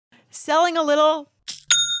Selling a little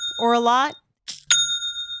or a lot?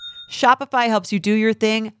 Shopify helps you do your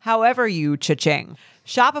thing however you cha-ching.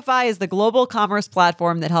 Shopify is the global commerce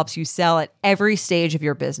platform that helps you sell at every stage of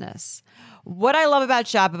your business. What I love about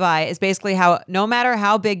Shopify is basically how no matter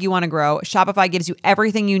how big you want to grow, Shopify gives you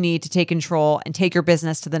everything you need to take control and take your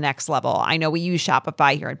business to the next level. I know we use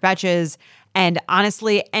Shopify here at Betches, and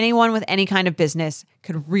honestly, anyone with any kind of business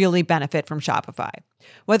could really benefit from Shopify.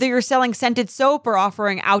 Whether you're selling scented soap or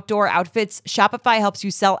offering outdoor outfits, Shopify helps you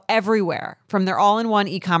sell everywhere, from their all-in-one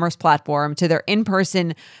e-commerce platform to their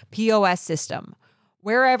in-person POS system.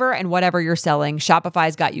 Wherever and whatever you're selling,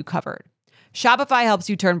 Shopify's got you covered. Shopify helps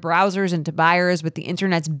you turn browsers into buyers with the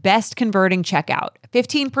internet's best converting checkout,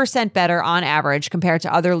 15% better on average compared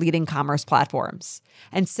to other leading commerce platforms.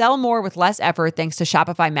 And sell more with less effort thanks to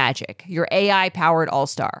Shopify Magic, your AI-powered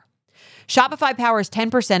all-star. Shopify powers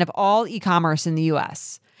 10% of all e-commerce in the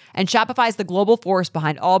U.S., and Shopify is the global force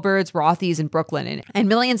behind Allbirds, Rothy's, and Brooklyn, and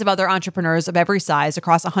millions of other entrepreneurs of every size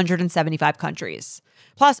across 175 countries.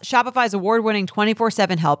 Plus, Shopify's award-winning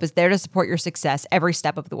 24/7 help is there to support your success every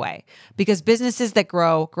step of the way, because businesses that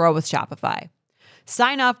grow, grow with Shopify.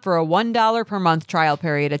 Sign up for a $1 per month trial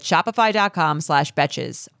period at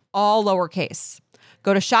shopify.com/betches, all lowercase.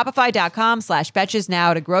 Go to shopify.com/betches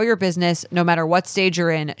now to grow your business no matter what stage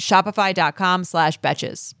you're in.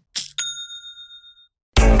 Shopify.com/betches.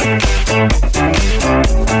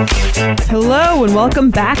 Hello and welcome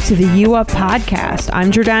back to the U Up podcast.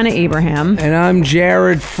 I'm Jordana Abraham. And I'm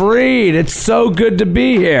Jared Freed. It's so good to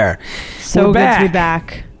be here. So good to be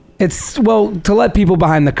back. It's, well, to let people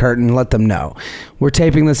behind the curtain, let them know. We're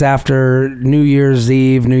taping this after New Year's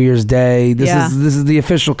Eve, New Year's Day. This is the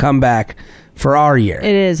official comeback for our year.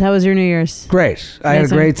 It is. How was your New Year's? Great. I had a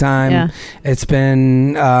great time. Yeah. It's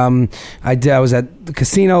been, I was at the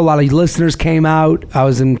casino. A lot of listeners came out. I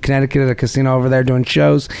was in Connecticut at a casino over there doing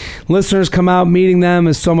shows. Listeners come out, meeting them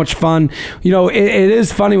is so much fun. You know, it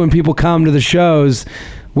is funny when people come to the shows.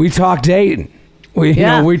 We talk dating. We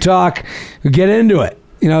talk, we get into it.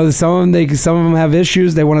 You know, some of them have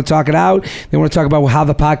issues. They want to talk it out. They want to talk about how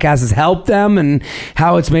the podcast has helped them and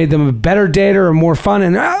how it's made them a better dater or more fun,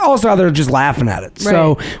 and also how they're just laughing at it.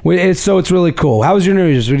 Right. So it's really cool. How was your New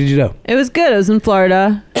Year's? What did you do? It was good. I was in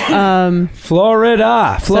Florida. Florida.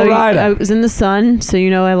 I was in the sun, so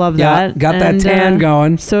you know I love that. Got that tan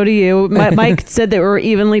going. So do you. Mike said that we were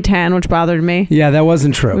evenly tan, which bothered me. Yeah, that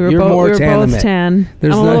wasn't true. We were both tan.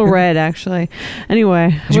 I'm a little red, actually.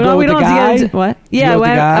 Anyway, did you go with the guy? What? Yeah,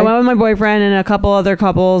 I went with my boyfriend and a couple other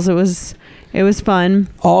couples. It was fun.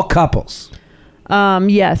 All couples.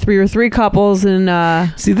 Yeah, three couples,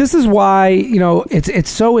 and see, this is why, you know, it's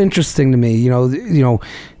so interesting to me. You know,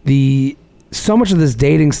 so much of this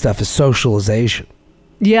dating stuff is socialization.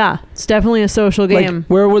 Yeah, it's definitely a social game.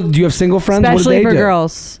 Like, do you have single friends? Especially what do they for do?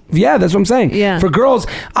 Girls. Yeah, that's what I'm saying. Yeah. For girls,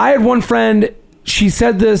 I had one friend. She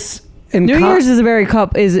said this. New Year's is a very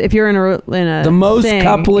is if you're in a the most thing,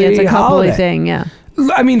 coupley it's a coupley holiday thing. Yeah.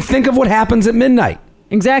 I mean, think of what happens at midnight.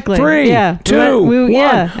 Exactly. 3, yeah. 2, 1.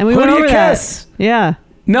 Yeah, and we Who went do over you kiss? That. Yeah.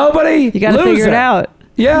 Nobody. You got to figure it out.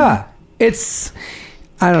 Yeah. It's.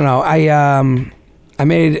 I don't know. I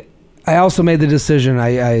also made the decision.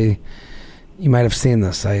 You might have seen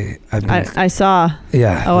this. I saw.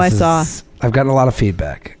 Yeah. Oh, I saw. I've gotten a lot of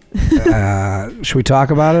feedback. Should we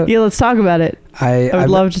talk about it? Yeah, let's talk about it. I would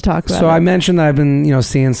love to talk about it. So I mentioned that I've been,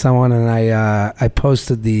 seeing someone, and I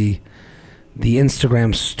posted the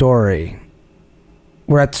Instagram story.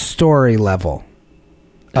 We're at story level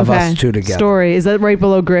of us two together. Story, is that right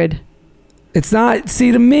below grid? It's not.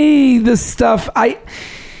 See, to me, this stuff,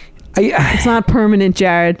 it's not permanent,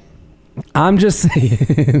 Jared. I'm just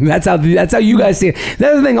saying, that's how you guys see it.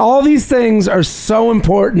 That's the thing. All these things are so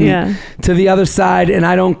important to the other side, and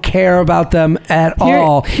I don't care about them at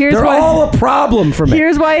all. They're all a problem for me.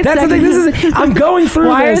 Here's why it's that's the thing. I'm going through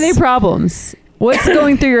why this. Are they problems? What's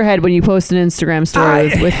going through your head when you post an Instagram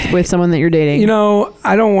story with someone that you're dating? You know,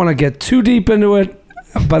 I don't want to get too deep into it,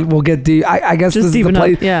 but we'll get deep. I guess this is the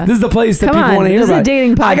place. This is the place that people want to hear about. This is a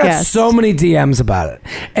dating podcast. I got so many DMs about it,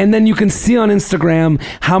 and then you can see on Instagram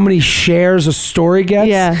how many shares a story gets.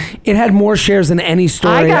 Yeah, it had more shares than any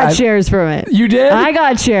story. I got shares from it. You did? I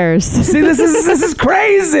got shares. See, this is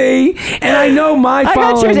crazy, and I know my following.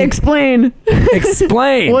 I got shares. Explain.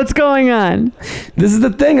 Explain what's going on. This is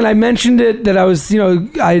the thing, and I mentioned it that I was,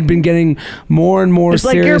 I had been getting more and more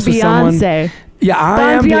serious with someone. It's like you're Beyonce. Yeah,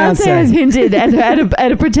 I am Beyonce. Beyonce has hinted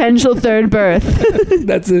at a potential third birth.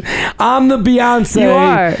 That's it. I'm the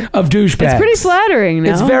Beyonce of douchebags. It's pretty flattering,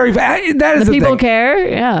 no? It's very. That is the people thing. care.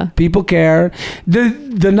 Yeah, people care.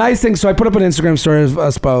 The nice thing. So I put up an Instagram story of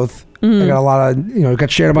us both. I got a lot of, got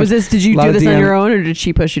shared a bunch. Did you do this on your own, or did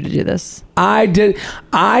she push you to do this? I did.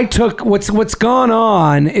 I took, what's gone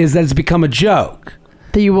on is that it's become a joke.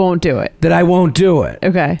 That you won't do it. That I won't do it.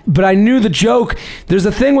 Okay. But I knew the joke. There's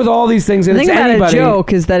a thing with all these things, and the thing it's about anybody. A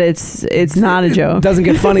joke is that it's not a joke. It doesn't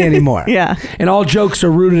get funny anymore. Yeah. And all jokes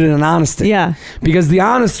are rooted in honesty. Yeah. Because the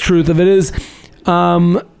honest truth of it is,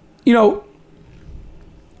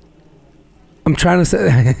 I'm trying to say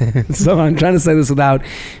I'm trying to say this without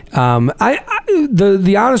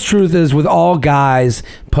the honest truth is, with all guys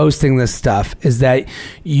posting this stuff, is that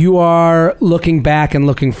you are looking back and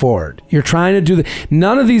looking forward. You're trying to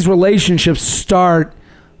none of these relationships start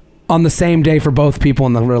on the same day for both people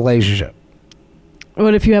in the relationship.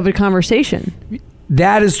 What if you have a conversation?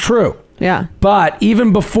 That is true. Yeah. But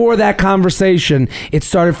even before that conversation, it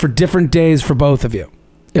started for different days for both of you.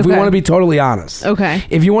 If we want to be totally honest. Okay.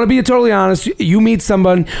 If you want to be totally honest, you meet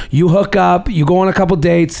someone, you hook up, you go on a couple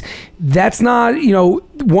dates. That's not,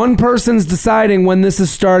 one person's deciding when this is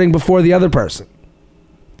starting before the other person.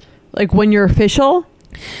 Like when you're official?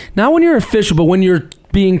 Not when you're official, but when you're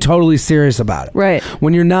being totally serious about it. Right.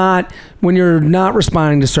 When you're not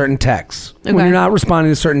responding to certain texts. Okay. When you're not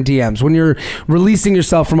responding to certain DMs. When you're releasing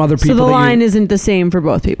yourself from other people. So the line isn't the same for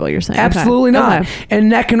both people, you're saying? Absolutely not. Okay.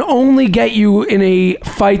 And that can only get you in a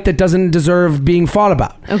fight that doesn't deserve being fought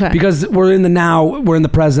about. Okay. Because we're in the now, we're in the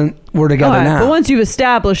present, we're together now. But once you've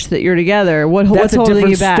established that you're together, what's holding you back? That's a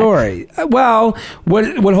different story. Well,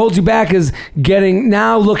 what holds you back is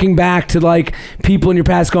looking back to like people in your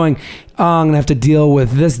past going, oh, I'm going to have to deal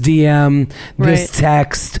with this DM, this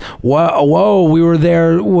text. Whoa, we were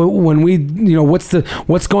there when we,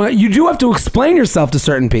 what's going on? You do have to explain yourself to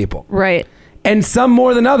certain people. Right. And some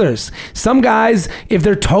more than others. Some guys, if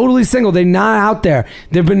they're totally single, they're not out there.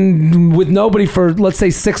 They've been with nobody for, let's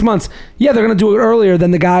say, 6 months. Yeah, they're going to do it earlier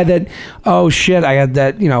than the guy that, oh shit, I had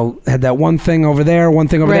that, had that one thing over there, one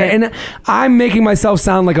thing over there. And I'm making myself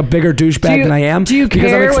sound like a bigger douchebag than I am. Do you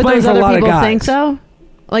care what those other people think, though?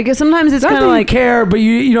 Like sometimes it's kind of like care, but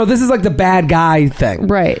you this is like the bad guy thing,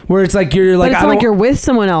 right? Where it's like you're like, but it's not like you're with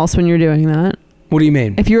someone else when you're doing that. What do you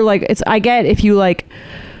mean? If you're like, I get if you like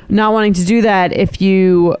not wanting to do that. If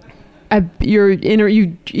you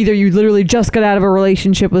you literally just got out of a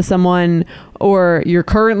relationship with someone, or you're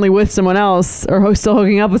currently with someone else, or still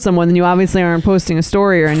hooking up with someone, then you obviously aren't posting a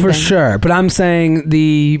story or anything. For sure, but I'm saying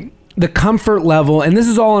the comfort level, and this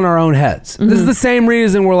is all in our own heads. Mm-hmm. This is the same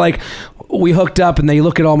reason we're like, we hooked up and they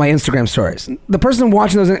look at all my Instagram stories. The person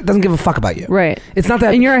watching those doesn't give a fuck about you. Right. It's not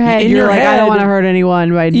that in your head, you're like, I don't want to hurt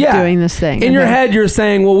anyone by doing this thing. In your head, you're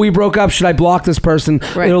saying, well, we broke up. Should I block this person?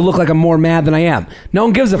 Right. It'll look like I'm more mad than I am. No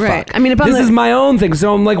one gives a fuck. I mean, this is my own thing.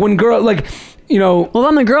 So I'm like, when girl, like, well,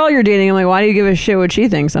 I'm the girl you're dating. I'm like, why do you give a shit what she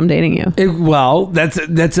thinks? I'm dating you. That's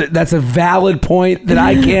a valid point that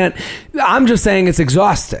I can't. I'm just saying it's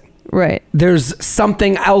exhausting. Right. There's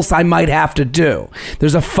something else I might have to do.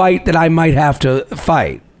 There's a fight that I might have to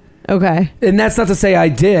fight. Okay. And that's not to say I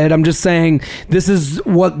did. I'm just saying this is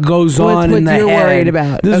what goes on in the head. What you're worried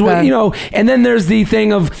about. This is what, and then there's the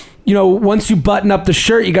thing of, once you button up the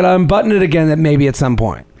shirt, you got to unbutton it again maybe at some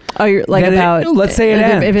point. Oh, you're like then let's say it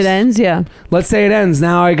ends. If it ends, yeah. Let's say it ends.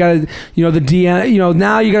 Now I got to, the DM,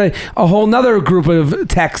 now you got a whole nother group of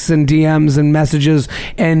texts and DMs and messages,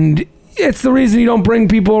 and it's the reason you don't bring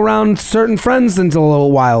people around certain friends until a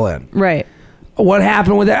little while in. Right. What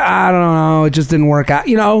happened with that? I don't know. It just didn't work out.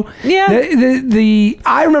 Yeah.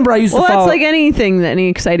 I remember I used to follow. Well, that's like anything, any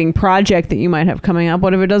exciting project that you might have coming up.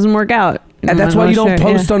 What if it doesn't work out? And that's why you don't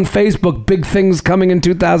post on Facebook big things coming in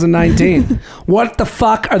 2019. What the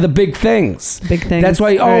fuck are the big things? Big things. That's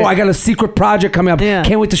why, I got a secret project coming up. Yeah.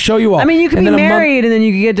 Can't wait to show you all. I mean, you could be married and then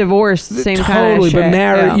you could get divorced. Same kind of shit. But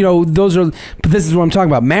marriage, but this is what I'm talking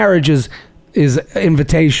about. Marriage is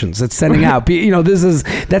invitations. It's sending out.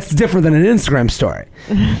 That's different than an Instagram story.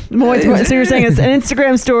 So you're saying an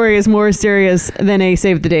Instagram story is more serious than a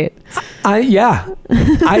save the date? I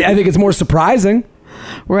think it's more surprising.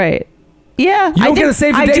 Right. Yeah. You don't get a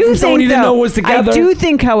save the date from someone you didn't know was together. I do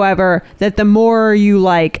think, however, that the more you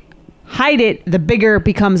hide it, the bigger it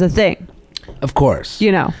becomes a thing. Of course.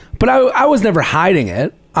 But I was never hiding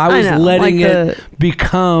it. I was letting it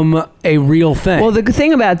become a real thing. Well, the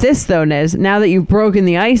thing about this, though, is now that you've broken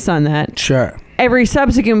the ice on that, sure, every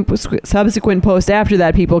subsequent post after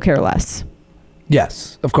that, people care less.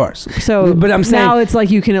 Yes, of course. So, but I'm saying now it's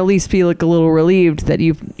like you can at least be like a little relieved that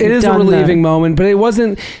you've. It is a relieving moment, but it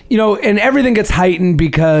wasn't. And everything gets heightened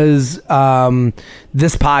because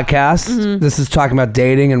this podcast, this is talking about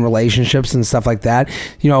dating and relationships and stuff like that.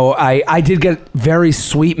 You know, I did get very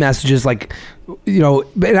sweet messages like, you know,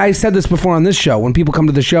 and I said this before on this show, when people come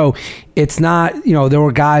to the show, it's not, you know, there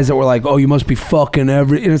were guys that were like, oh, you must be fucking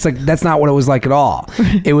and it's like, that's not what it was like at all.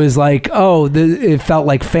 It was like, oh, it felt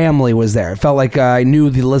like family was there. It felt like I knew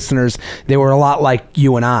the listeners, they were a lot like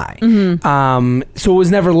you and I. So it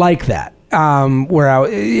was never like that. Where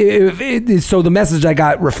so the message I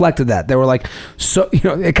got reflected that. They were like, so, you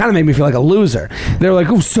know, it kind of made me feel like a loser. They were like,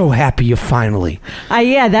 oh, so happy you finally.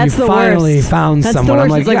 Yeah, that's the worst. Finally found that's someone. The worst.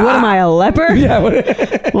 I'm like, it's like, what am I, a leper? Yeah.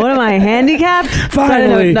 What am I, handicapped?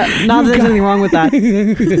 Finally. Not that there's anything wrong with that.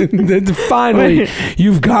 Finally,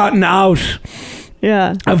 you've gotten out.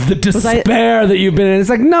 Yeah. Of the despair that you've been in. It's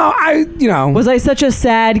like, no, Was I such a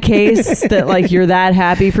sad case that like you're that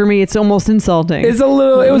happy for me? It's almost insulting. It was a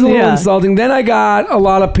little insulting. Then I got a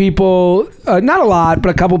lot of people, not a lot, but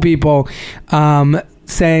a couple people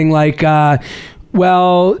saying like,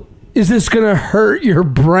 well, is this going to hurt your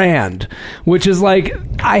brand? Which is like,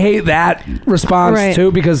 I hate that response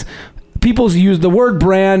too, because people's use the word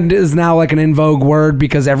brand is now like an in vogue word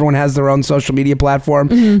because everyone has their own social media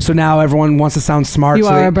platform. So now everyone wants to sound smart. You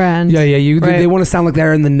are a brand. Yeah. They want to sound like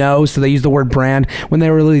they're in the know, so they use the word brand when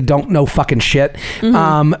they really don't know fucking shit.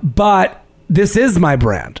 But this is my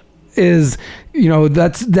brand. Is, you know,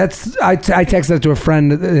 that's I texted that to a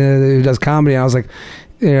friend who does comedy, and I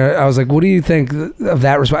was like, what do you think of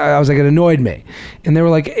that response? I was like, it annoyed me. And they were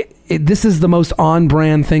like, this is the most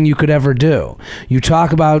on-brand thing you could ever do. You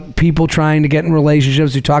talk about people trying to get in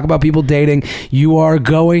relationships. You talk about people dating. You are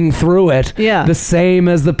going through it the same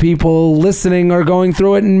as the people listening are going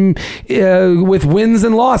through it, and with wins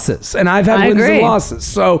and losses. And I've had wins and losses.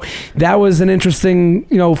 So that was an interesting,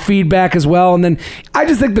 you know, feedback as well. And then I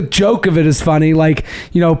just think the joke of it is funny. Like,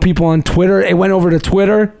 you know, people on Twitter, it went over to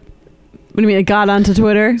Twitter. What do you mean it got onto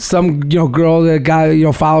Twitter? Some, you know, girl that got, you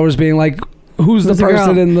know, followers being like, who's the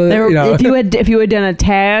person in the, you know. If you had done a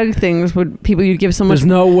tag things, would people, you'd give so much. There's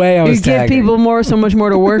no way I was tagging. You'd give people so much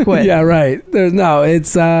more to work with. Yeah, right. There's no,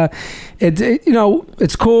 it's, you know,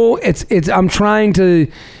 it's cool. It's, I'm trying to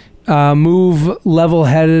move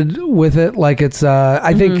level-headed with it. Like it's,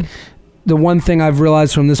 I think the one thing I've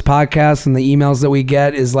realized from this podcast and the emails that we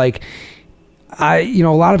get is like, you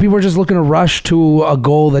know, a lot of people are just looking to rush to a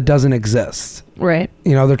goal that doesn't exist. Right.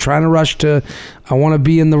 You know, they're trying to rush to, I want to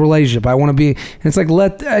be in the relationship. I want to be, and it's like,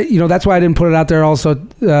 you know, that's why I didn't put it out there also,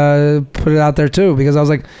 put it out there too, because I was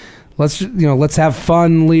like, let's have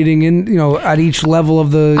fun leading in, you know, at each level of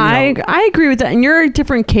the, I agree with that. And you're a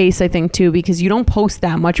different case, I think, too, because you don't post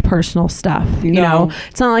that much personal stuff. You know,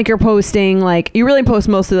 it's not like you're posting, like, you really post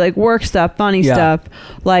mostly like work stuff, funny stuff.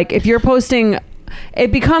 Like if you're posting,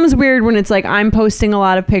 it becomes weird when it's like I'm posting a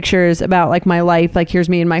lot of pictures about like my life, like here's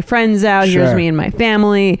me and my friends out, here's me and my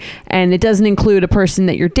family, and it doesn't include a person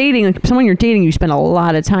that you're dating, like someone you're dating you spend a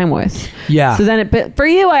lot of time with. Yeah. So then but for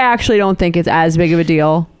you, I actually don't think it's as big of a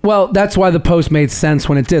deal. Well, that's why the post made sense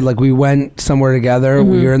when it did. Like we went somewhere together.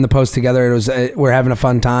 We were in the post together. It was we're having a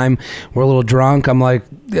fun time. We're a little drunk. I'm like,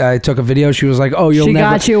 I took a video. She was like, "Oh, you'll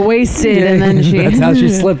never." She got you wasted, and then that's how she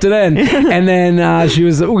slipped it in. And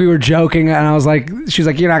then we were joking, and I was like, she's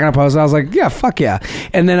like, "You're not gonna post it." I was like, "Yeah, fuck yeah."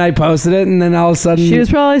 And then I posted it, and then all of a sudden, she was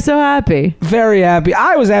probably so happy, very happy.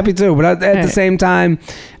 I was happy too, but at the same time,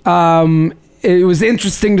 it was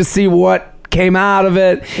interesting to see what came out of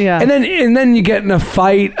it. Yeah. And then you get in a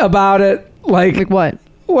fight about it. Like what?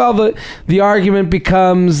 Well, the argument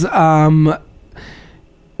becomes, why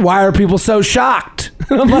are people so shocked?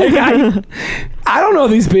 I'm like, I don't know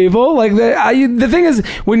these people. Like the thing is,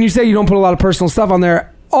 when you say you don't put a lot of personal stuff on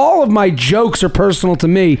there, all of my jokes are personal to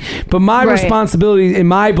me, but my responsibility in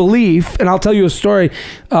my belief, and I'll tell you a story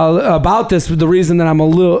about this, the reason that I'm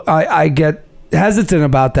I get hesitant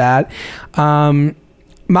about that.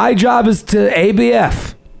 My job is to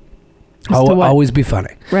ABF. Always be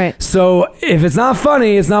funny. Right. So if it's not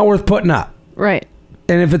funny, it's not worth putting up. Right.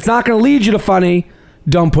 And if it's not going to lead you to funny,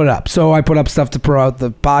 don't put up. So I put up stuff to promote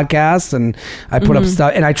the podcast, and I put up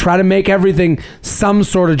stuff, and I try to make everything some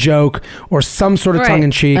sort of joke or some sort of tongue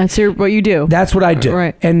in cheek. That's what you do. That's what I do.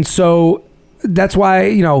 Right. And so that's why,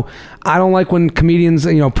 you know, I don't like when comedians,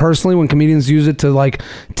 you know, personally, when comedians use it to like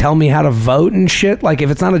tell me how to vote and shit. Like if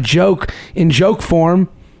it's not a joke in joke form,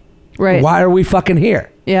 why are we fucking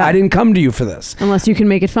here? Yeah. I didn't come to you for this. Unless you can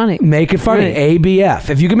make it funny. Make it funny. Right. ABF.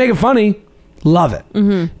 If you can make it funny, love it.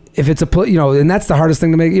 If it's you know, and that's the hardest thing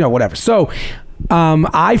to make, you know, whatever. So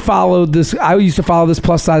I used to follow this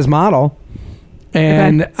plus size model,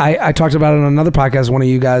 and I talked about it on another podcast, one of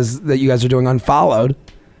you guys that you guys are doing Unfollowed.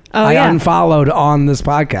 I unfollowed on this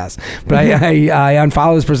podcast, but I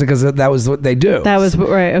unfollowed this person because that was what they do. That was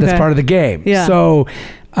right. Okay. That's part of the game. Yeah. So,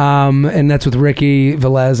 and that's with Ricky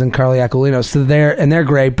Velez and Carly Aquilino. So they're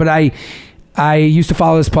great. But I used to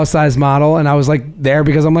follow this plus size model, and I was like there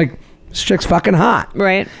because I'm like, this chick's fucking hot.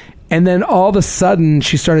 Right. And then all of a sudden,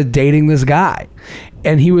 she started dating this guy,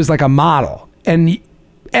 and he was like a model, and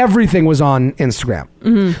everything was on Instagram.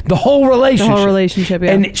 Mm-hmm. The whole relationship.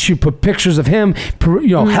 Yeah. And she put pictures of him,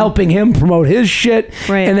 helping him promote his shit.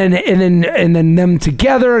 Right. And then them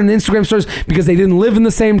together and Instagram stories because they didn't live in the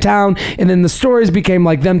same town. And then the stories became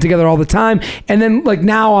like them together all the time. And then like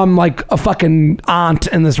now I'm like a fucking aunt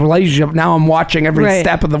in this relationship. Now I'm watching every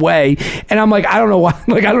step of the way. And I'm like, I don't know why.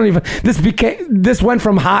 Like I don't even. This went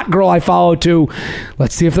from hot girl I follow to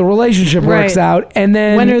let's see if the relationship works out. And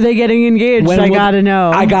then when are they getting engaged? I gotta know.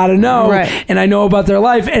 I gotta know. Right. And I know about their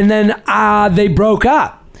life. And then they broke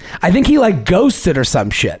up. I think he like ghosted or some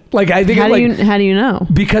shit. Like I think how do you know?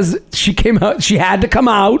 Because she came out. She had to come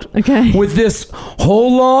out with this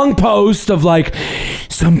whole long post of like,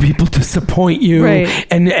 some people disappoint you,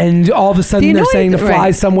 and all of a sudden they're saying to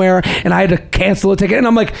fly somewhere, and I had to cancel a ticket, and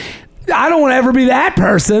I'm like, I don't want to ever be that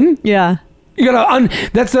person. Yeah. You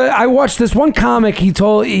gotta. I watched this one comic.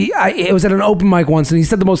 It was at an open mic once, and he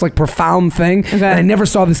said the most like profound thing. Okay. And I never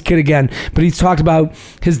saw this kid again. But he talked about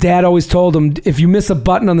his dad always told him, if you miss a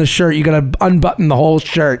button on the shirt, you gotta unbutton the whole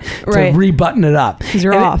shirt to rebutton it up. Because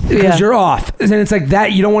you're off. Because you're off, and it's like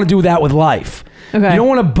that. You don't want to do that with life. Okay. You don't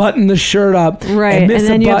want to button the shirt up, and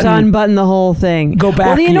then you have to unbutton the whole thing. Go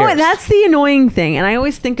back. Well, that's the annoying thing, and I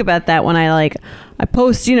always think about that when I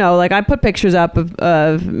post, I put pictures up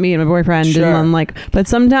of me and my boyfriend, and I'm like, but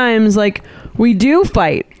sometimes we do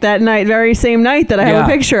fight that night, very same night that I have a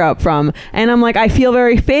picture up from, and I'm like, I feel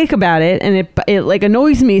very fake about it, and it like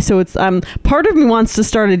annoys me. So it's part of me wants to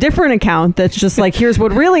start a different account that's just like, here's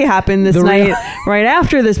what really happened this night, right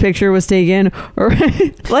after this picture was taken, or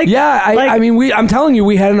I mean, I'm telling you,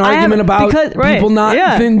 we had an argument about people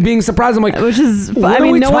not being surprised. I'm like, which is, I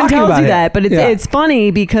mean, no one tells you that, but it's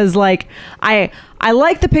funny because I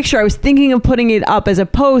like the picture. I was thinking of putting it up as a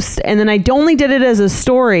post, and then I only did it as a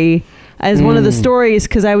story, as one of the stories,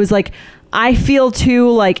 because I was like, I feel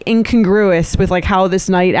too incongruous with how this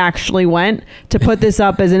night actually went to put this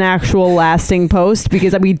up as an actual lasting post,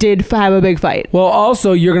 because we did have a big fight. Well,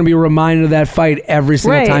 also you're going to be reminded of that fight every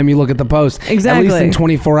single time you look at the post. Exactly. At least in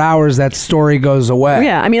 24 hours, that story goes away.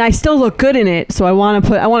 Yeah, I mean, I still look good in it, so I want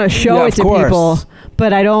to show it to people.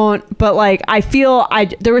 But I don't, I feel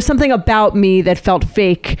there was something about me that felt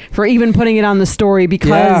fake for even putting it on the story,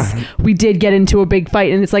 because we did get into a big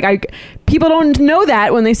fight, and it's people don't know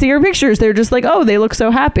that when they see your pictures. They're just like, oh, they look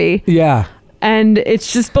so happy. Yeah. And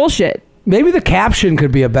it's just bullshit. Maybe the caption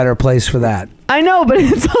could be a better place for that. I know, but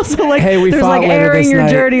it's also hey, we there's fought airing your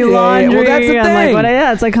dirty laundry. Well, that's the thing.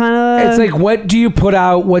 It's kind of. It's what do you put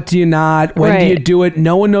out? What do you not? When do you do it?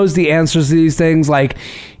 No one knows the answers to these things. That's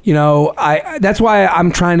why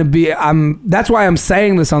I'm trying to be. That's why I'm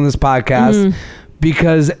saying this on this podcast,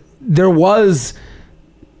 because there was,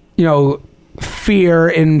 fear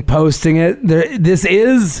in posting it. This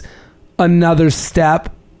is another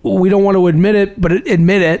step. We don't want to admit it, but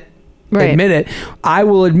admit it. Right. Admit it. I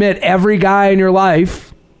will admit, every guy in your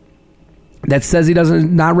life that says he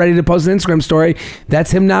not ready to post an Instagram story,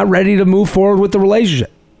 that's him not ready to move forward with the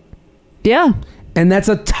relationship. Yeah. And that's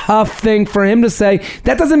a tough thing for him to say.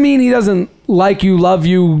 That doesn't mean he doesn't like you, love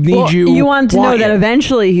you, need you. You want to know that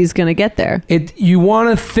eventually he's going to get there. You want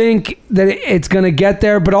to think that it's going to get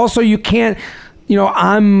there, but also you can't.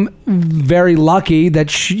 I'm very lucky that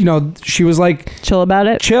she was like, chill about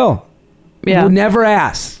it. Chill. Yeah. Never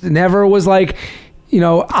asked. Never was like,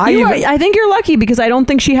 I think you're lucky, because I don't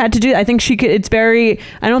think she had to do. I think she could. I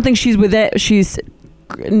don't think she's with it. She's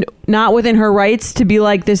not within her rights to be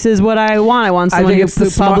like, this is what I want. I want someone who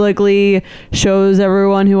publicly shows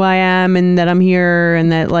everyone who I am and that I'm here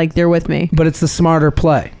and that they're with me. But it's the smarter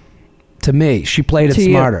play. To me, she played it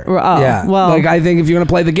smarter. Yeah. Well, I think if you're going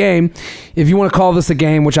to play the game, if you want to call this a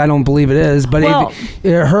game, which I don't believe it is, but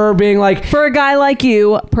her being like, for a guy like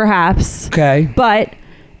you, perhaps. Okay. But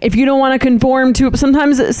if you don't want to conform to,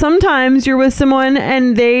 sometimes you're with someone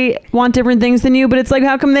and they want different things than you, but it's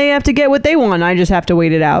how come they have to get what they want? I just have to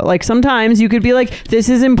wait it out. Sometimes you could be like, this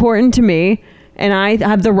is important to me, and I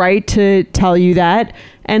have the right to tell you that.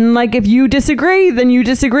 And if you disagree, then you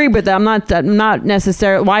disagree, but I'm not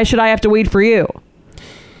necessarily. Why should I have to wait for you?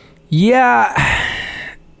 Yeah.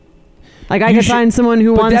 I could find someone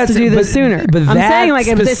who wants to do this sooner. But I'm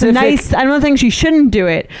saying if it's nice, I don't think she shouldn't do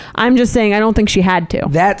it. I'm just saying I don't think she had to.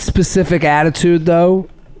 That specific attitude, though,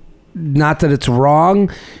 not that it's wrong,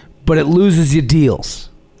 but it loses you deals.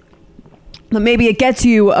 But maybe it gets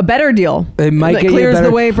you a better deal. It might get you clears better,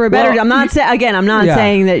 the way for a better deal. I'm not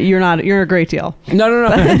saying that you're a great deal. No.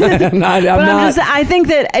 I think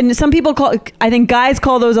that, and some people I think guys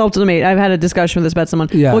call those ultimatums. I've had a discussion with this about someone.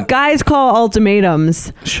 Yeah. What guys call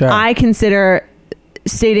ultimatums, sure. I consider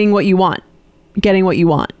stating what you want, getting what you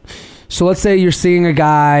want. So let's say you're seeing a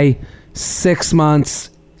guy 6 months,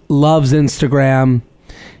 loves Instagram,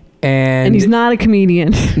 and he's not a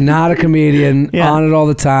comedian. Not a comedian, on it all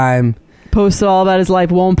the time. Posts all about his life,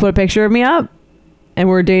 won't put a picture of me up, and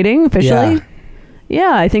we're dating officially.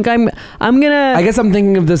 Yeah, I think I'm gonna. I guess I'm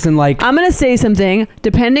thinking of this in like. I'm gonna say something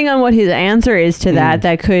depending on what his answer is to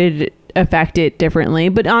that could affect it differently.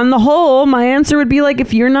 But on the whole, my answer would be like,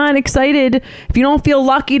 if you're not excited, if you don't feel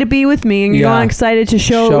lucky to be with me, and you're not excited to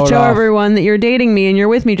show everyone that you're dating me and you're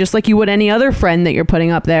with me, just like you would any other friend that you're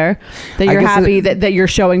putting up there, that you're happy that you're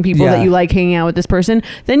showing people that you like hanging out with this person,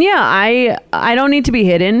 then I don't need to be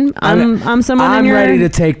hidden. I'm someone. I'm ready to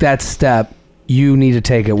take that step. You need to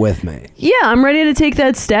take it with me. Yeah, I'm ready to take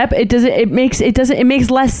that step. It makes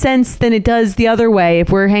less sense than it does the other way if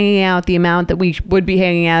we're hanging out the amount that we would be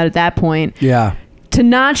hanging out at that point. Yeah. To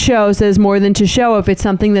not show says more than to show if it's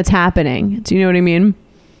something that's happening. Do you know what I mean?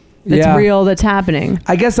 That's real, that's happening.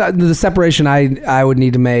 I guess the separation I would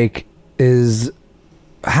need to make is,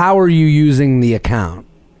 how are you using the account?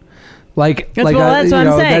 That's what I'm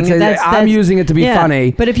saying. I'm using it to be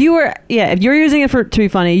funny. But if you're using it to be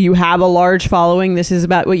funny, you have a large following. This is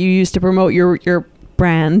about what you use to promote your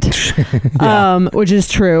brand, which is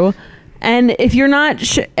true. And if you're not,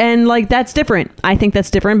 that's different. I think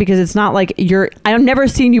that's different because it's not like I've never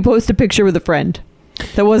seen you post a picture with a friend.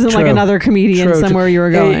 That wasn't like another comedian somewhere you were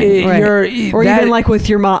going. Right. Or even like with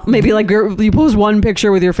your mom, maybe like you post one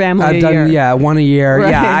picture with your family a year. Yeah, one a year. Right.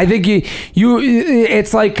 Yeah, I think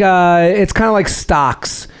it's like, it's kind of like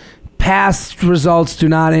stocks. Past results do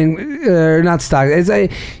not, not stock.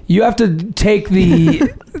 You have to take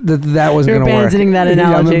that wasn't going to work. You're abandoning that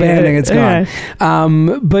analogy. I'm abandoning it's gone.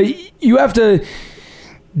 But you have to,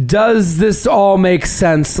 does this all make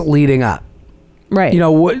sense leading up? Right.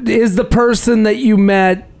 Is the person that you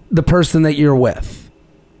met the person that you're with?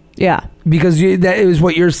 Yeah. Because that is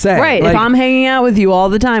what you're saying. Right. If I'm hanging out with you all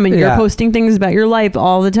the time and you're posting things about your life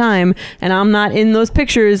all the time and I'm not in those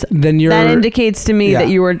pictures, then that indicates to me that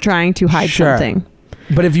you were trying to hide something.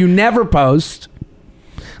 But if you never post,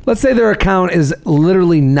 let's say their account is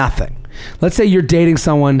literally nothing. Let's say you're dating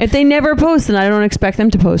someone. If they never post, then I don't expect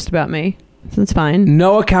them to post about me. So that's fine.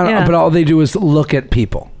 No account, but all they do is look at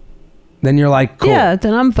people. Then you're like, cool. Yeah,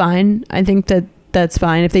 then I'm fine. I think that's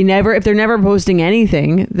fine. If they're never posting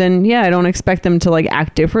anything, then I don't expect them to like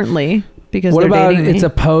act differently because what they're about dating me. It's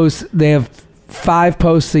a post? They have 5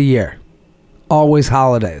 posts a year, always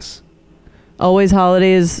holidays. Always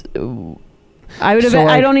holidays. I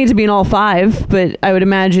don't need to be in all 5, but I would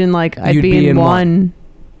imagine like I'd be in one.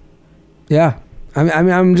 Yeah,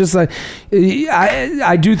 I'm just like,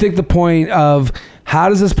 I do think the point of how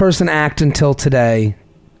does this person act until today?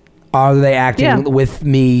 Are they acting with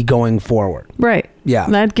me going forward? Right. Yeah.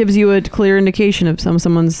 That gives you a clear indication of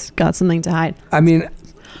someone's got something to hide. I mean,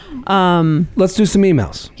 let's do some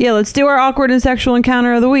emails. Yeah, let's do our awkward and sexual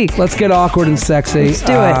encounter of the week. Let's get awkward and sexy. Let's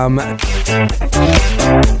do it.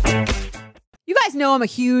 You guys know I'm a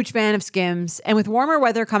huge fan of Skims, and with warmer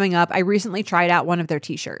weather coming up, I recently tried out one of their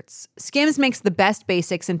t-shirts. Skims makes the best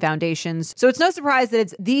basics and foundations, so it's no surprise that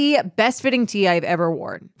it's the best fitting tee I've ever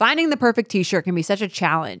worn. Finding the perfect t-shirt can be such a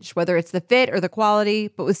challenge, whether it's the fit or the quality,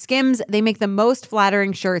 but with Skims, they make the most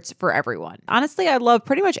flattering shirts for everyone. Honestly, I love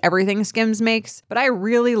pretty much everything Skims makes, but I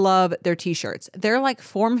really love their t-shirts. They're like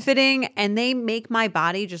form-fitting, and they make my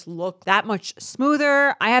body just look that much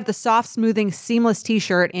smoother. I have the soft, smoothing, seamless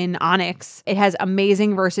t-shirt in Onyx. It has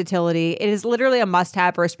amazing versatility. It is literally a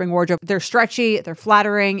must-have for a spring wardrobe. They're stretchy, they're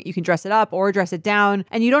flattering, you can dress it up or dress it down,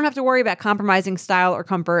 and you don't have to worry about compromising style or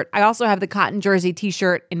comfort. I also have the cotton jersey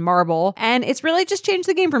t-shirt in marble, and it's really just changed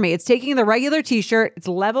the game for me. It's taking the regular t-shirt, it's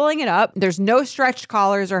leveling it up, there's no stretched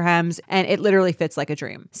collars or hems, and it literally fits like a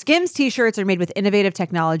dream. Skims t-shirts are made with innovative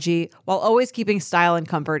technology while always keeping style and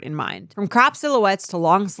comfort in mind. From crop silhouettes to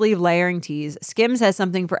long sleeve layering tees, Skims has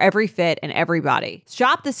something for every fit and every body.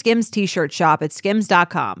 Shop the Skims t-shirt shop at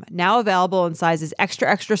skims.com, now available in sizes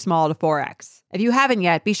extra small to 4X. If you haven't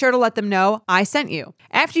yet, be sure to let them know I sent you.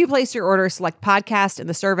 After you place your order, select podcast in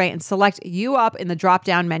the survey and select you up in the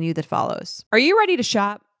drop-down menu that follows. Are you ready to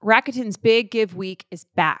shop? Rakuten's Big Give Week is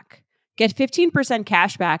back. Get 15%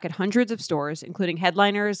 cash back at hundreds of stores, including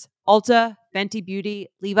Headliners, Ulta, Fenty Beauty,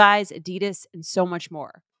 Levi's, Adidas, and so much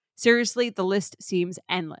more. Seriously, the list seems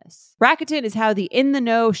endless. Rakuten is how the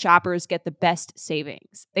in-the-know shoppers get the best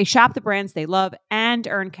savings. They shop the brands they love and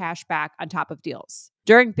earn cash back on top of deals.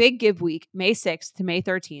 During Big Give Week, May 6th to May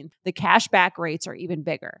 13th, the cash back rates are even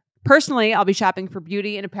bigger. Personally, I'll be shopping for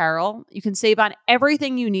beauty and apparel. You can save on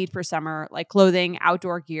everything you need for summer, like clothing,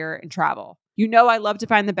 outdoor gear, and travel. You know I love to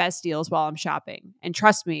find the best deals while I'm shopping. And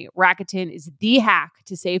trust me, Rakuten is the hack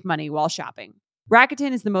to save money while shopping.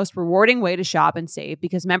 Rakuten is the most rewarding way to shop and save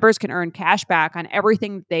because members can earn cash back on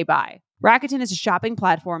everything that they buy. Rakuten is a shopping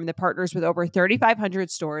platform that partners with over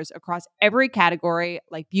 3,500 stores across every category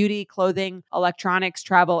like beauty, clothing, electronics,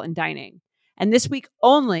 travel, and dining. And this week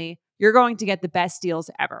only, you're going to get the best deals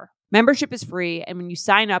ever. Membership is free, and when you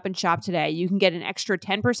sign up and shop today, you can get an extra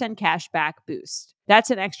 10% cash back boost. That's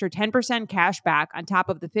an extra 10% cash back on top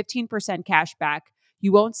of the 15% cash back.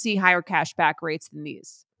 You won't see higher cash back rates than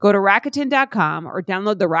these. Go to Rakuten.com or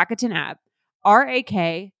download the Rakuten app.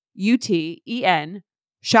 Rakuten.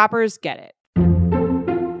 Shoppers get it.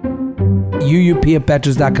 UUP at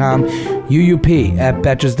Betches.com. UUP at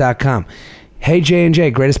Betches.com. Hey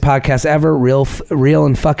J&J, greatest podcast ever, real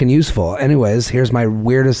and fucking useful. Anyways, here's my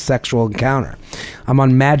weirdest sexual encounter. I'm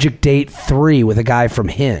on magic date 3 with a guy from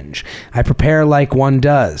Hinge. I prepare like one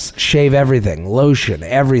does. Shave everything, lotion,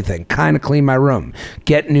 everything, kind of clean my room.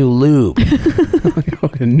 Get new lube.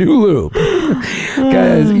 New lube.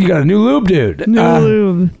 Guys, you got a new lube, dude. New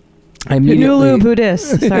lube. New lube, who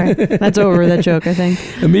dis? Sorry. That's over, that joke, I think.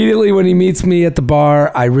 Immediately when he meets me at the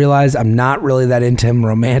bar, I realize I'm not really that into him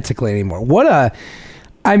romantically anymore. That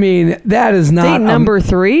is not... Date number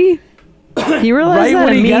 3? You realize right that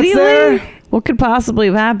when immediately? He gets there? What could possibly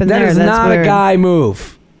have happened there? That's not weird. A guy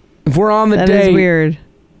move. If we're on the date... That is weird.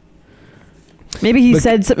 Maybe he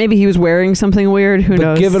said something, maybe he was wearing something weird, who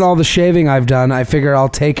knows? Given all the shaving I've done, I figure I'll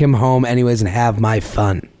take him home anyways and have my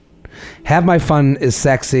fun. Have my fun is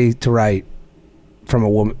sexy to write from a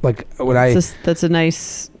woman. Like when that's a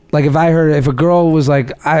nice. Like if a girl was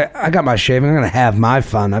like, I got my shaving, I'm gonna have my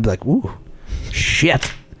fun. I'd be like, ooh,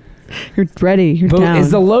 shit. You're ready. You're down.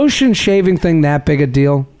 Is the lotion shaving thing that big a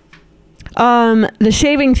deal? The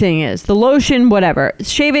shaving thing is the lotion, whatever.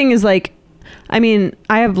 Shaving is like, I mean,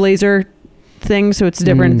 I have laser things, so it's a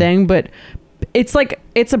different thing, but it's like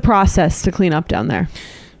it's a process to clean up down there.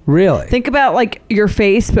 Really? Think about like your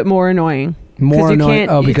face, but more annoying. More annoying.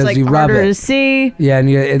 Oh, because it's like you rub harder it. To see. Yeah, and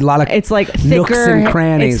a lot of it's like thicker, nooks and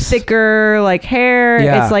crannies. It's thicker, like hair.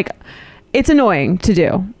 Yeah. It's like it's annoying to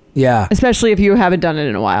do. Yeah. Especially if you haven't done it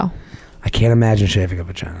in a while. I can't imagine shaving a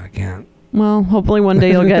vagina. I can't. Well, hopefully one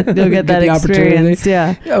day you'll get that experience.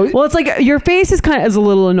 Yeah. Well, it's like your face is a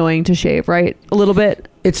little annoying to shave, right? A little bit.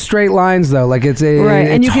 It's straight lines though, like it's right,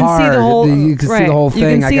 and you can hard. See the whole. You can see the whole thing.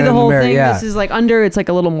 You can see the whole thing. Yeah. This is like under. It's like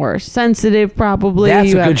a little more sensitive, probably.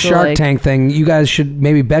 That's a good Shark Tank thing. You guys should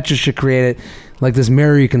Betches should create it like this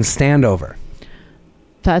mirror you can stand over.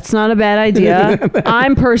 That's not a bad idea.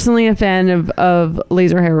 I'm personally a fan of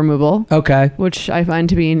laser hair removal. Okay. Which I find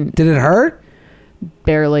to be. Did it hurt?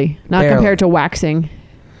 Barely. Not compared to waxing.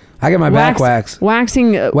 I get my back waxed.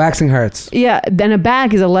 Waxing hurts. Yeah, then a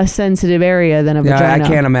back is a less sensitive area than a vagina. I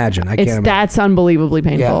can't imagine. That's unbelievably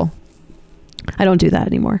painful. Yeah. I don't do that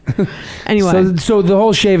anymore. Anyway, so the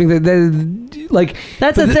whole shaving,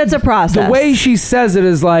 that's a process. The way she says it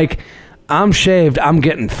is like, I'm shaved, I'm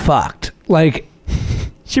getting fucked. Like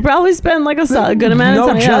she probably spent like a good amount of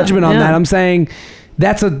time. No judgment on that. I'm saying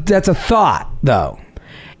that's a thought though.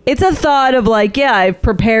 It's a thought of like, yeah, I've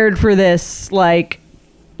prepared for this like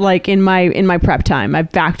in my prep time. I've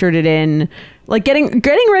factored it in. Like getting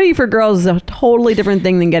ready for girls is a totally different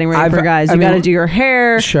thing than getting ready for guys. You got to do your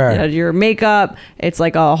hair, sure. You got to do your makeup. It's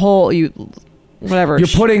like a whole whatever. You're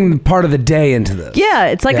putting part of the day into this. Yeah,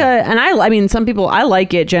 it's like I mean, some people, I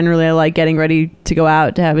like it generally. I like getting ready to go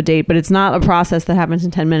out to have a date, but it's not a process that happens in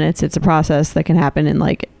 10 minutes. It's a process that can happen in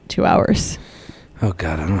like 2 hours. Oh,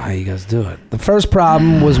 God, I don't know how you guys do it. The first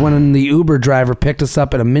problem was when the Uber driver picked us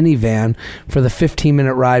up in a minivan for the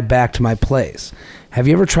 15-minute ride back to my place. Have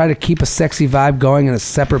you ever tried to keep a sexy vibe going in a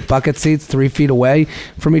separate bucket seats 3 feet away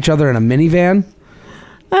from each other in a minivan?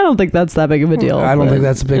 I don't think that's that big of a deal. I don't think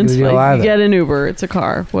that's a big of a deal either. You get an Uber, it's a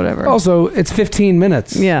car, whatever. Also, it's 15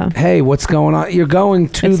 minutes. Yeah. Hey, what's going on? You're going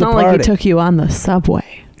to the party. It's not like he took you on the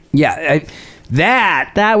subway. Yeah,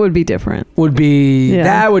 that would be different.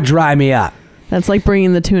 That would dry me up. That's like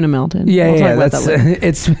bringing the tuna melt in. Yeah,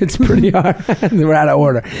 it's pretty hard. We're out of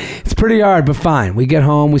order. It's pretty hard, but fine. We get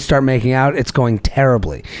home, we start making out. It's going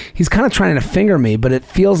terribly. He's kind of trying to finger me, but it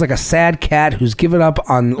feels like a sad cat who's given up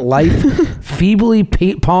on life feebly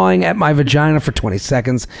pawing at my vagina for 20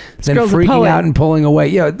 seconds, then girl's a freaking poet. out and pulling away.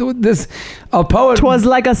 Yeah, a poet. 'Twas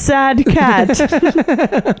like a sad cat.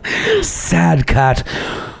 Sad cat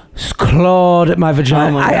clawed at my vagina.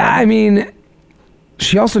 Oh my God. I mean,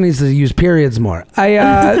 she also needs to use periods more.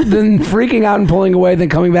 Then freaking out and pulling away, then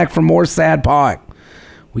coming back for more sad pawing.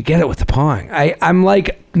 We get it with the pawing. I'm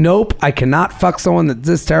like, nope, I cannot fuck someone that's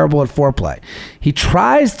this terrible at foreplay. He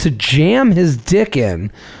tries to jam his dick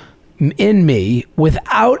in me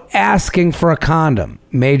without asking for a condom.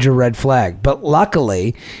 Major red flag. But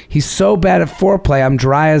luckily, he's so bad at foreplay, I'm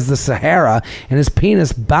dry as the Sahara, and his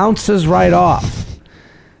penis bounces right off.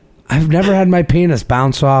 I've never had my penis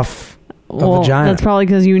bounce off a vagina. That's probably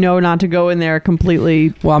because you know not to go in there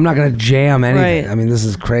completely. Well, I'm not going to jam anything. Right. I mean, this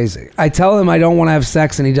is crazy. I tell him I don't want to have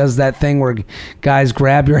sex, and he does that thing where guys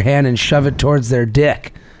grab your hand and shove it towards their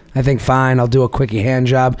dick. I think, fine, I'll do a quickie hand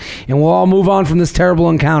job, and we'll all move on from this terrible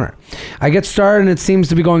encounter. I get started, and it seems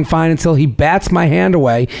to be going fine until he bats my hand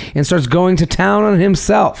away and starts going to town on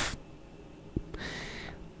himself.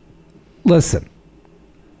 Listen,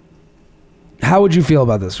 how would you feel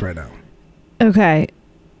about this right now? Okay.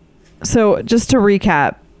 So just to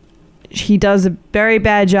recap, he does a very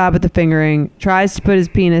bad job at the fingering, tries to put his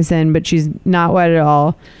penis in, but she's not wet at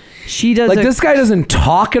all. She does This guy doesn't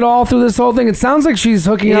talk at all through this whole thing. It sounds like she's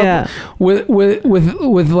hooking up with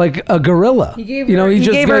like a gorilla. He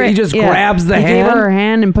just grabs the hand. He gave her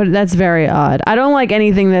hand and put it. That's very odd. I don't like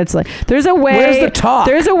anything that's like. There's a way. Where's the talk?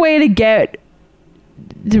 There's a way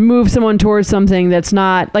to move someone towards something that's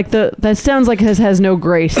not like that sounds like has no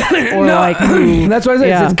grace or like that's what I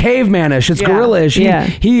say. It's cavemanish. It's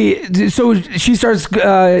gorilla-ish. So she starts.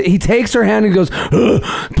 He takes her hand and goes,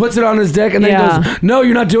 puts it on his dick, and then he goes, "No,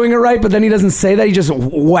 you're not doing it right." But then he doesn't say that. He just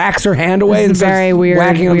whacks her hand away and starts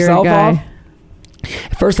whacking himself off.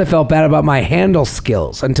 At first, I felt bad about my handle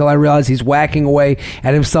skills until I realized he's whacking away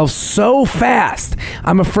at himself so fast.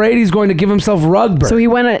 I'm afraid he's going to give himself rug burn. So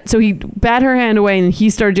he bat her hand away and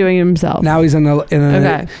he started doing it himself. Now he's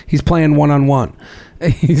he's playing one-on-one.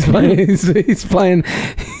 He's playing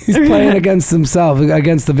against himself,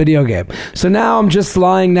 against the video game. So now I'm just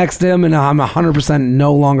lying next to him, and I'm 100%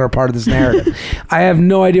 no longer a part of this narrative. I have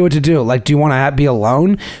no idea what to do. Like, do you want to be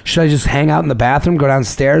alone? Should I just hang out in the bathroom, go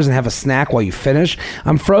downstairs, and have a snack while you finish?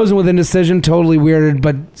 I'm frozen with indecision, totally weirded,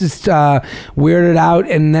 but just weirded out.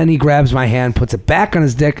 And then he grabs my hand, puts it back on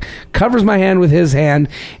his dick, covers my hand with his hand,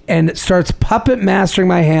 and starts puppet mastering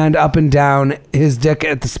my hand up and down his dick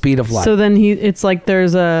at the speed of light. So then it's like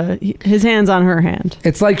there's his hand's on her hand.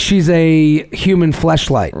 It's like she's a human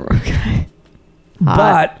fleshlight. Okay.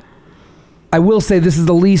 But I will say this is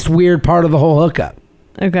the least weird part of the whole hookup.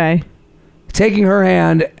 Okay. Taking her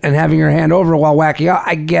hand and having her hand over while whacking out,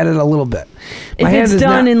 I get it a little bit. If it's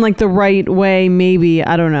done in like the right way, maybe,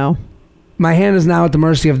 I don't know. My hand is now at the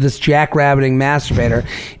mercy of this jackrabbiting masturbator,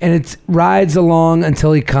 and it rides along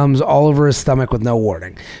until he comes all over his stomach with no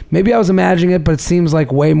warning. Maybe I was imagining it, but it seems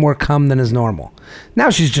like way more cum than is normal. Now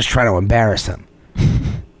she's just trying to embarrass him.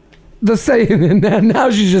 Now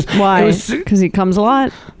she's just... Why? Because he comes a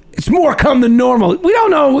lot? It's more cum than normal. We don't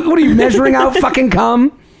know. What are you measuring out fucking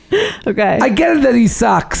cum? Okay. I get it that he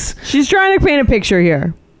sucks. She's trying to paint a picture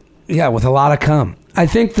here. Yeah, with a lot of cum. I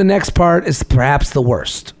think the next part is perhaps the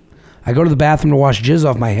worst. I go to the bathroom to wash jizz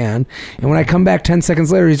off my hand, and when I come back 10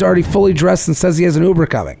 seconds later, he's already fully dressed and says he has an Uber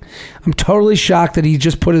coming. I'm totally shocked that he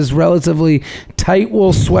just put his relatively tight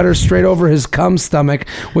wool sweater straight over his cum stomach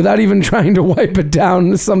without even trying to wipe it down,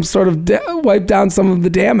 wipe down some of the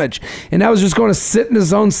damage. And I was just going to sit in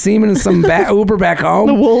his own semen in some Uber back home.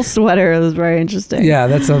 The wool sweater was very interesting. Yeah,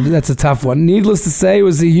 that's a tough one. Needless to say, it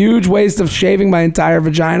was a huge waste of shaving my entire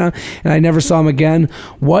vagina, and I never saw him again.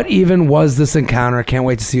 What even was this encounter? I can't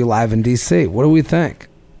wait to see you live in DC. What do we think?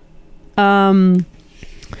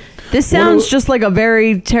 This sounds just like a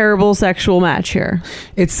very terrible sexual match here.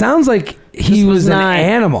 It sounds like he was an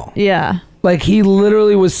animal. Yeah. Like he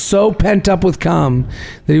literally was so pent up with cum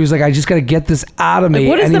that he was like, I just got to get this out of me.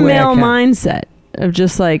 What is the male mindset of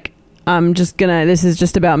just like, this is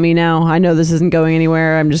just about me now. I know this isn't going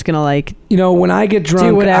anywhere. I'm just gonna when I get drunk,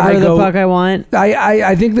 do whatever the fuck I want.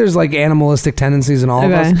 I think there's like animalistic tendencies in all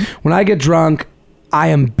of us. When I get drunk, I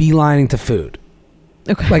am beelining to food.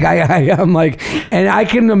 Okay. Like I'm like, and I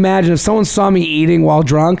can imagine if someone saw me eating while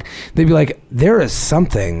drunk, they'd be like, there is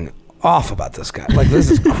something off about this guy. Like, this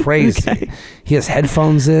is crazy. Okay. He has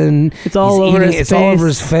headphones in. It's all over his face. It's all over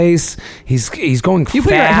his face. He's going fast. You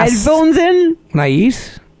put your headphones in? When I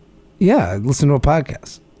eat? Yeah, I listen to a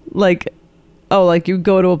podcast. Like you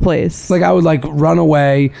go to a place. Like I would run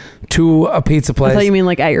away to a pizza place. I thought you mean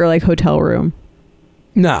like at your hotel room.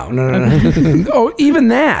 No. Oh, even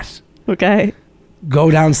that. Okay.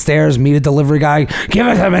 Go downstairs, meet a delivery guy, give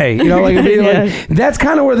it to me. You know, like, I mean, Yeah. like that's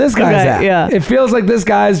kind of where this guy's Okay, at. yeah. It feels like this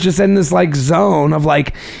guy's just in this like zone of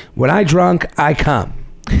like, when I drunk, I come.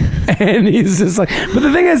 And he's just like, but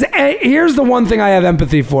the thing is, here's the one thing I have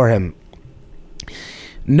empathy for him.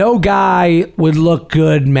 No guy would look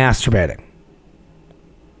good masturbating.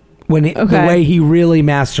 When the Okay. way he really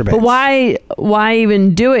masturbates. But why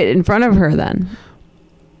even do it in front of her then?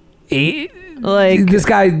 Like, this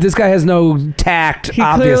guy has no tact. he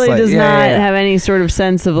obviously clearly does Yeah, not yeah, yeah. have any sort of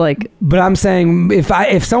sense of like, But I'm saying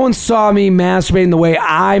if someone saw me masturbating the way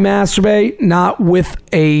I masturbate, not with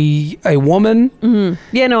a woman,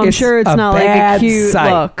 yeah, no, I'm It's sure it's a not like a bad cute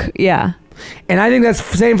sight. look. Yeah. and I think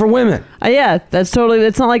that's the same for women. Yeah, that's totally.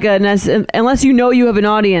 It's not like unless you know you have an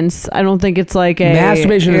audience. I don't think it's like a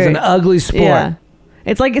Masturbation is an ugly sport. Yeah,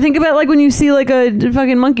 it's like think about like when you see like a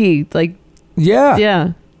fucking monkey. Like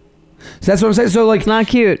yeah, So that's what I'm saying. So like, it's not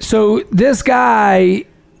cute. so this guy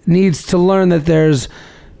needs to learn that there's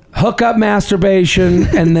hookup masturbation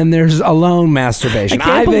and then there's alone masturbation. I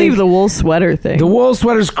can't believe think the wool sweater thing. the wool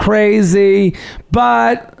sweater's crazy,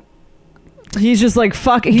 but He's just like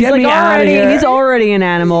fuck. He's Get like me outta already. here. He's already an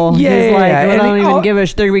animal. Yeah, he's yeah, like, yeah. I And don't he- even give a.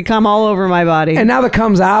 They're gonna come all over my body. and now that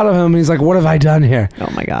comes out of him, he's like, what have I done here? Oh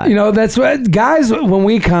my god. You know, that's what guys, when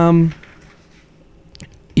we come,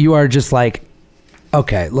 you are just like,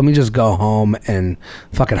 okay, let me just go home and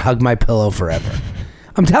fucking hug my pillow forever.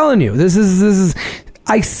 I'm telling you, this is,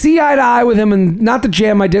 I see eye to eye with him, and not to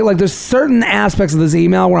jam my dick. Like, there's certain aspects of this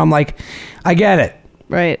email where I'm like, I get it.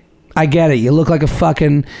 Right. I get it. You look like a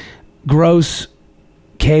fucking gross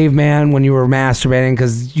caveman when you were masturbating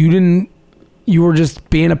because you were just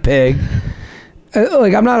being a pig.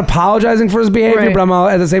 Like, I'm not apologizing for his behavior, Right. but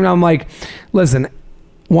at the same time, I'm like, listen,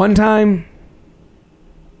 one time,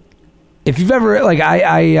 if you've ever, like,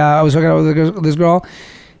 I was hooking up with this girl,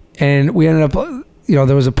 and we ended up, you know,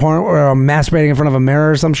 there was a point where I'm masturbating in front of a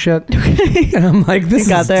mirror or some shit. And I'm like, this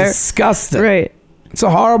got is there. disgusting. Right. It's a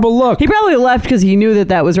horrible look. He probably left because he knew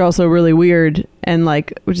that was also really weird and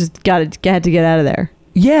like we just had to get out of there.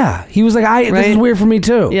 Yeah. He was like, this is Right? weird for me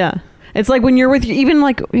too. Yeah. It's like when you're with even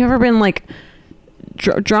like you ever been like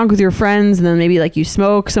drunk with your friends and then maybe like you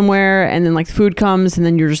smoke somewhere and then like food comes and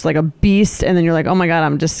then you're just like a beast and then you're like, oh my god,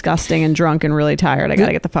 I'm disgusting and drunk and really tired. I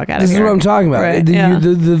gotta get the fuck out of This here. is what I'm talking about. Right, The, yeah.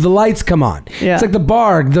 the lights come on. Yeah. It's like the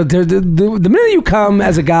bar. The minute you come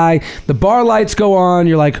as a guy, the bar lights go on.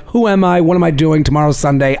 You're like, who am I? What am I doing? Tomorrow's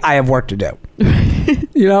Sunday. I have work to do.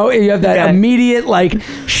 You know, you have that Okay. immediate, like,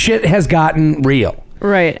 shit has gotten real.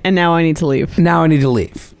 Right. And now I need to leave. Now I need to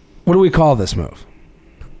leave. What do we call this move?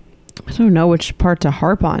 I don't know which part to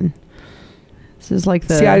harp on. This is like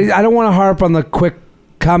the See, I don't want to harp on the quick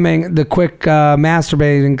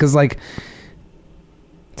masturbating because, like,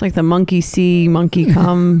 it's like the monkey see, monkey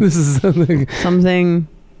come, this is the something.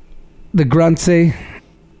 gruntsy.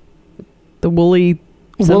 The woolly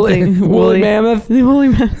something. woolly mammoth. The woolly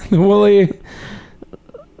man. The woolly.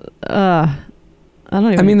 I don't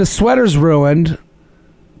even. I mean, the sweater's ruined.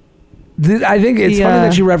 I think it's funny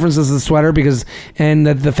that she references the sweater and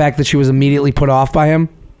the fact that she was immediately put off by him.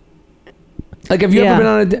 Like, have you ever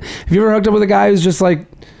have you ever hooked up with a guy who's just like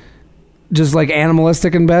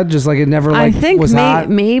animalistic in bed, just like it never like I think was hot?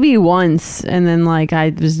 maybe once, and then like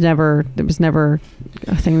it was never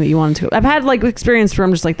a thing that you wanted to. I've had like experience where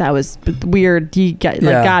I'm just like that was weird. You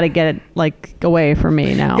gotta get it like away from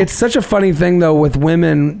me now. It's such a funny thing though with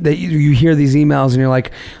women that you hear these emails and you're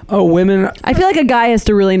like, oh, women. I feel like a guy has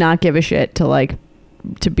to really not give a shit to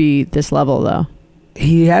be this level though.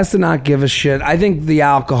 He has to not give a shit. I think the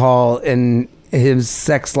alcohol and his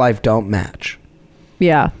sex life don't match.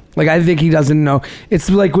 Yeah. Like, I think he doesn't know. It's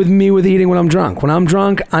like with me with eating when I'm drunk. When I'm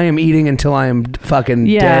drunk, I am eating until I am fucking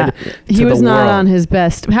dead. He was the not world. on his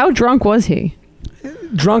best. How drunk was he?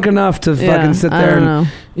 Drunk enough to fucking sit I there don't and,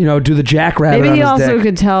 know. you know, do the jackrabbit Maybe on he his also dick.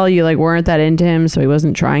 could tell you like weren't that into him, so he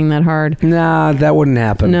wasn't trying that hard. Nah, that wouldn't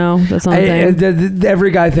happen. No, that's not a thing.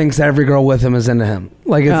 Every guy thinks that every girl with him is into him.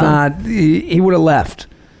 Like, it's not. He would have left.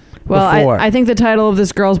 Well, before. I think the title of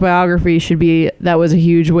this girl's biography should be "That was a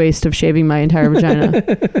huge waste of shaving my entire vagina."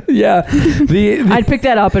 Yeah, I'd pick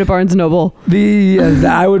that up at a Barnes Noble.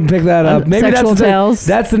 I would pick that up. Maybe Sexual Tales.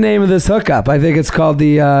 that's the name of this hookup. I think it's called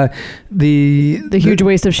the huge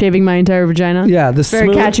waste of shaving my entire vagina. Yeah, the Very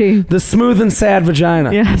smooth, catchy. the smooth and sad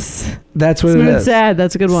vagina. Yes. That's what Smooth it is. sad.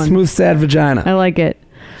 That's a good one. Smooth sad vagina. I like it.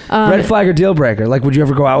 Red flag or deal breaker? Like, would you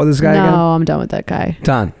ever go out with this guy no, again? I'm done with that guy.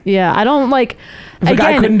 Done. Yeah, I don't like. If a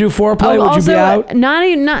guy couldn't do foreplay, would you be out? Not.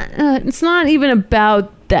 It's not even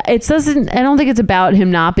about I don't think it's about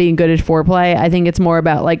him not being good at foreplay. I think it's more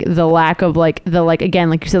about like the lack of again,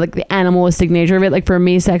 like you said, like the animalistic nature of it. Like for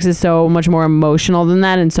me, sex is so much more emotional than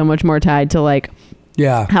that, and so much more tied to like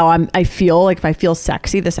how I feel. Like if I feel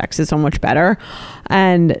sexy, the sex is so much better.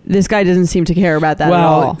 And this guy doesn't seem to care about that at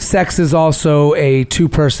all. Well, sex is also a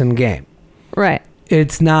 2-person game. Right.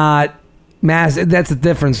 It's not massive. That's the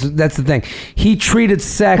difference. That's the thing. He treated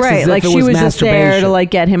sex as if like it she was was just there masturbation. to like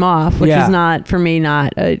get him off, which is not, for me,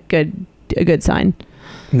 not a good sign.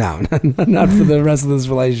 No, not for the rest of this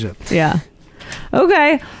relationship. Yeah.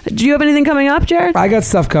 Okay. Do you have anything coming up, Jared? I got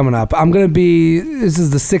stuff coming up. I'm going to be, this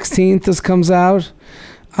is the 16th this comes out.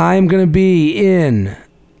 I'm going to be in,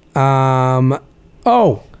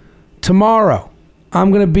 tomorrow,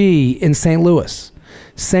 I'm going to be in St. Louis.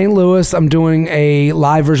 St. Louis, I'm doing a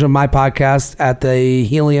live version of my podcast at the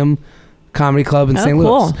Helium Comedy Club in St.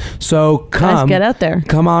 Louis. So come. Guys, get out there.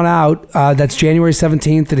 Come on out. That's January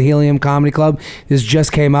 17th at Helium Comedy Club. This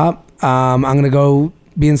just came up. I'm going to go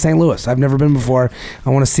be in St. Louis. I've never been before. I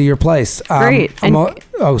want to see your place. Great. Sorry.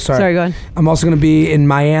 Sorry, go ahead. I'm also going to be in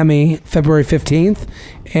Miami February 15th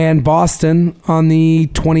and Boston on the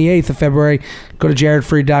 28th of February. Go to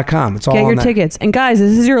jaredfreed.com. It's all Get on your there. tickets. And guys,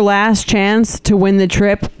 this is your last chance to win the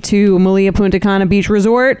trip to Malia Punta Cana Beach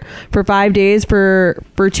Resort for 5 days for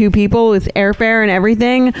 2 people with airfare and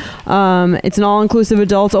everything. It's an all-inclusive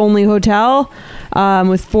adults-only hotel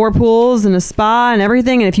with 4 pools and a spa and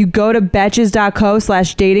everything. And if you go to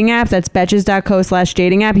betches.co/dating app, that's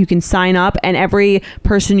betches.co/dating app, you can sign up, and every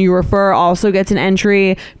person you refer also gets an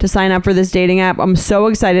entry to sign up for this dating app. I'm so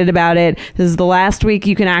excited about it. This is the last week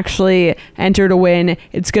you can actually enter to win.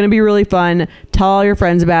 It's going to be really fun. Tell all your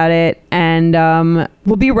friends about it. And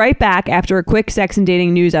we'll be right back after a quick sex and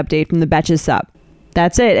dating news update from the Betches sub.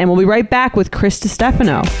 That's it. And we'll be right back with Chris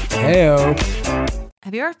DiStefano. Heyo.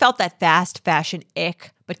 Have you ever felt that fast fashion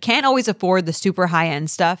ick, but can't always afford the super high-end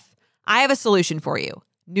stuff? I have a solution for you.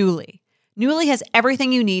 Nuuly. Nuuly has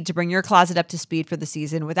everything you need to bring your closet up to speed for the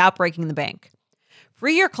season without breaking the bank.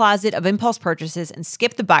 Free your closet of impulse purchases and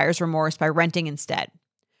skip the buyer's remorse by renting instead.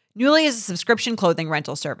 Nuuly is a subscription clothing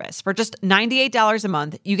rental service. For just $98 a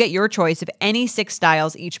month, you get your choice of any 6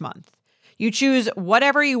 styles each month. You choose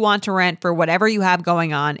whatever you want to rent for whatever you have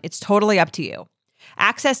going on. It's totally up to you.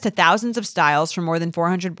 Access to thousands of styles from more than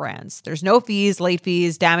 400 brands. There's no fees, late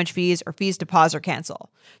fees, damage fees, or fees to pause or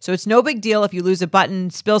cancel. So it's no big deal if you lose a button,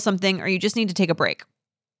 spill something, or you just need to take a break.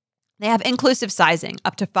 They have inclusive sizing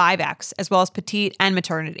up to 5X, as well as petite and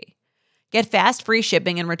maternity. Get fast, free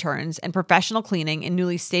shipping and returns and professional cleaning in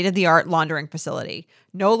Nuuly's state-of-the-art laundering facility.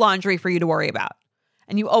 No laundry for you to worry about.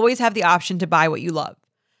 And you always have the option to buy what you love,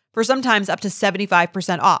 for sometimes up to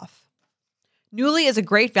 75% off. Nuuly is a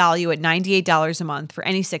great value at $98 a month for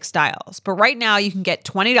any 6 styles. But right now, you can get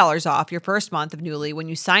 $20 off your first month of Nuuly when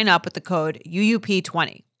you sign up with the code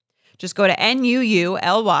UUP20. Just go to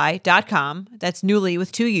NUULY.com, that's Nuuly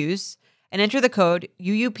with 2 U's, and enter the code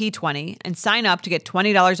UUP20 and sign up to get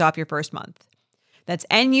 $20 off your first month. That's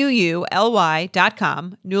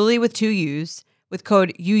NUULY.com, Nuuly with 2 U's, with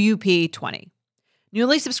code UUP20.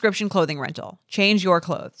 Nuuly subscription clothing rental. Change your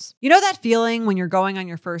clothes. You know that feeling when you're going on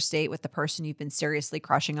your first date with the person you've been seriously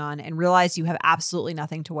crushing on and realize you have absolutely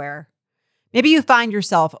nothing to wear? Maybe you find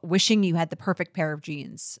yourself wishing you had the perfect pair of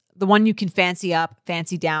jeans, the one you can fancy up,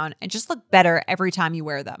 fancy down, and just look better every time you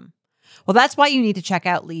wear them. Well, that's why you need to check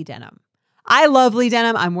out Lee Denim. I love Lee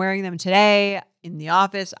Denim. I'm wearing them today in the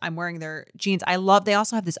office. I'm wearing their jeans. They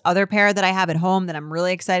also have this other pair that I have at home that I'm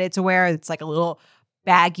really excited to wear. It's like a little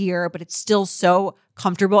baggier, but it's still so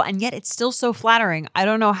comfortable, and yet it's still so flattering. I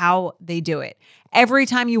don't know how they do it. Every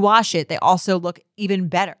time you wash it, they also look even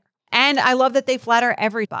better. And I love that they flatter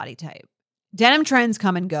every body type. Denim trends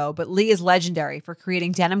come and go, but Lee is legendary for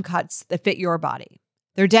creating denim cuts that fit your body.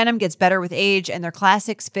 Their denim gets better with age, and their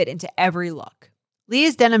classics fit into every look.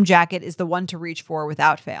 Lee's denim jacket is the one to reach for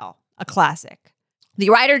without fail, a classic. The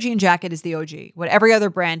Rider jean jacket is the OG, what every other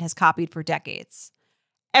brand has copied for decades.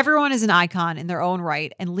 Everyone is an icon in their own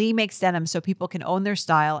right, and Lee makes denim so people can own their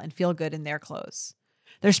style and feel good in their clothes.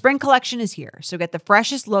 Their spring collection is here, so get the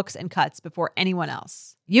freshest looks and cuts before anyone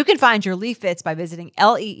else. You can find your Lee fits by visiting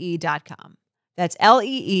lee.com. That's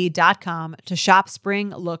lee.com to shop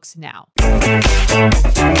spring looks now.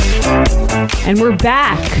 And we're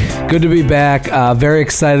back. Good to be back. Very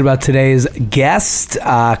excited about today's guest,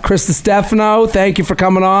 Chris DiStefano. Thank you for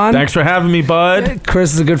coming on. Thanks for having me, bud.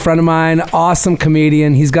 Chris is a good friend of mine, awesome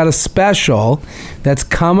comedian. He's got a special that's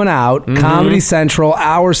coming out, Comedy Central,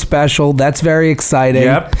 our special. That's very exciting.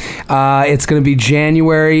 Yep. It's going to be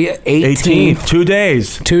January 18th. 2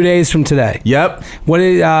 days. 2 days from today. Yep. What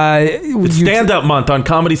is It's stand-up month on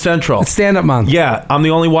Comedy Central. stand-up month? Yeah, I'm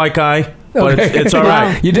the only white guy, but Okay. it's all Wow.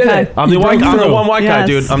 right. You did it. I'm the You one broke white guy, Yes.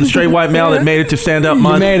 dude. I'm the straight white male that made it to stand-up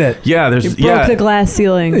month. made it. Yeah, You broke the glass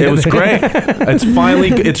ceiling. It was great.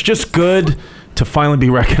 It's just good to finally be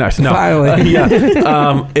recognized. No. Finally.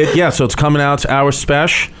 So it's coming out. It's our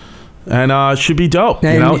special. And it should be dope.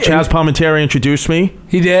 And- Chaz Palminteri introduced me.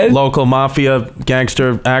 He did? Local mafia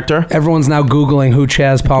gangster actor. Everyone's now Googling who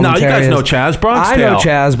Chaz Palminteri No, you guys is. know Chaz Bronx. I know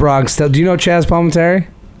Chaz Bronxdale. Do you know Chaz Palminteri?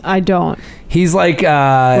 I don't. He's like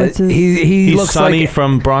What's his- he He's looks Sonny like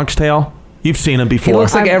from Bronx Tale. You've seen him before. he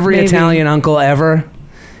looks like every Maybe. Italian uncle ever.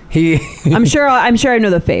 I'm sure I know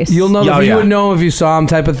the face. You'll know Oh, you yeah. would know him if you saw him,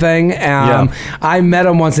 type of thing. I met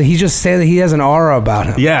him once, and he just said that he has an aura about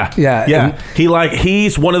him. Yeah. And-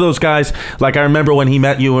 He's one of those guys. Like, I remember when he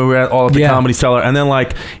met you when we were at all at the Yeah. Comedy Cellar, and then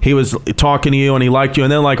like he was talking to you and he liked you,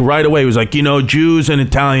 and then like right away he was like, Jews and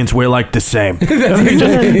Italians, we're like the same.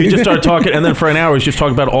 he just started talking, and then for an hour he's just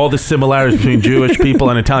talking about all the similarities between Jewish people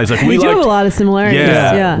and Italians. Like we do have a lot of similarities.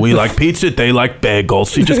 Yeah, we like pizza, they like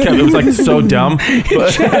bagels. He just kept, it was like so dumb.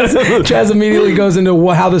 But, Chaz immediately goes into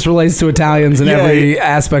how this relates to Italians in every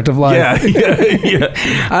aspect of life.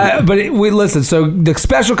 yeah. Listen. So the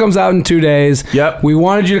special comes out in 2 days. Yep. We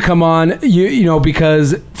wanted you to come on. You know,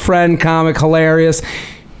 because friend, comic, hilarious.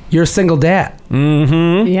 You're a single dad.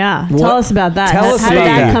 Yeah. What- Tell us about that. Tell us How did about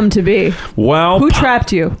that that. come to be? Well, Who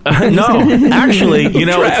trapped you? no, actually,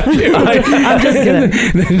 I'm just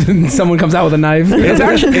kidding. Someone comes out with a knife.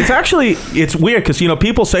 it's weird because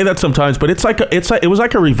people say that sometimes, but it was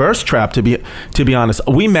like a reverse trap to be honest.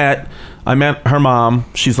 I met her mom.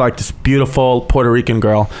 She's like this beautiful Puerto Rican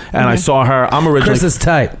girl, and I saw her. I'm originally Chris's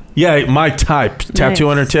type. Yeah, my type. Tattoo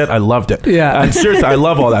on her tit. I loved it. Yeah. And seriously, I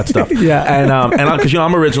love all that stuff. Yeah. And because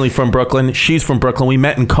I'm originally from Brooklyn. She's from Brooklyn. We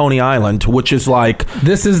met in Coney Island, which is like.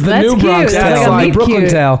 This is the That's new cute. Bronx That's tale, like a the Brooklyn meet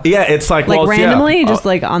cute. tale. Yeah, it's like Like well, randomly, yeah. just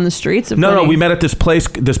like on the streets of No, Coney? we met at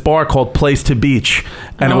this bar called Place to Beach,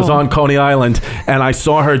 and it was Oh. on Coney Island, and I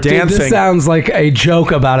saw her Dude, dancing. this sounds like a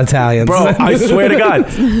joke about Italians. Bro, I swear to God,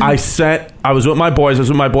 I was with my boys. I was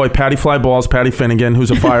with my boy Patty Flyballs, Patty Finnegan,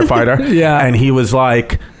 who's a firefighter. Yeah. And he was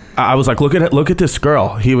like, I was like, look at this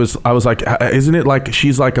girl. I was like, isn't it like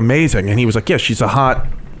she's like amazing? And he was like, yeah, she's a hot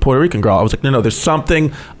Puerto Rican girl. I was like, no, there's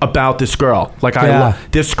something about this girl. Like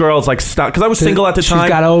this girl's like stuck because I was single at the time. She's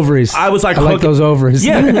got ovaries. I was like, I like those ovaries.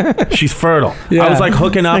 Yeah, she's fertile. Yeah. I was like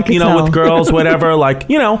hooking up, could tell. with girls, whatever. Like,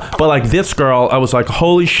 but like this girl, I was like,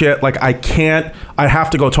 holy shit! Like, I have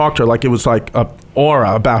to go talk to her. Like, it was like a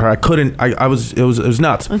aura about her. I couldn't. It was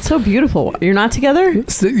nuts. That's so beautiful. You're not together?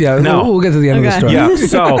 Yeah, No. we'll get to the end of the Okay.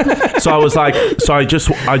 story. Yeah. So I was like, I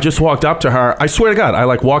just walked up to her. I swear to God, I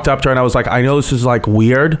like walked up to her and I was like, I know this is like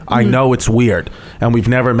weird. I know it's weird, and we've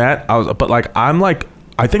never met. But like,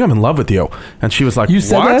 I think I'm in love with you. And she was like, You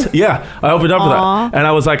said what? that? Yeah. I opened up with Aw. that, and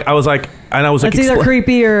I was like, That's either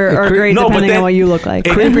creepy or great, No, but depending then- on what you look like.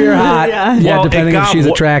 Creepy or hot? Yeah. Yeah, Well, depending it if got she's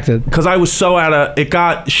wo- attracted. Because I was so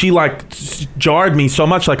she like jarred me so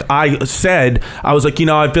much. Like I said, I was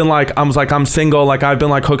like, I'm single. Like I've been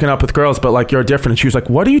like hooking up with girls, but like you're different. And she was like,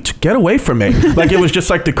 what do you get away from me? Like it was just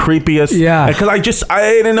like the creepiest. Yeah. Because I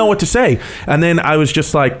didn't know what to say. And then I was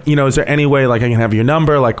just like, is there any way like I can have your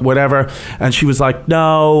number? Like whatever. And she was like,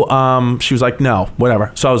 no. She was like, no,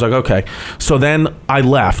 whatever. So I was like, okay. So then I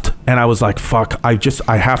left and I was like, fuck, I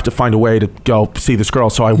have to find a way to go see this girl.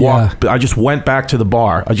 So I just went back to the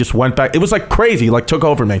bar. It was like crazy, like took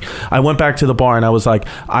over me. I went back to the bar and I was like,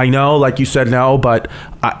 I know, like you said no, but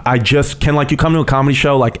I just can like you come to a comedy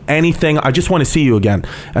show, like anything. I just want to see you again.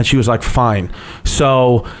 And she was like, fine.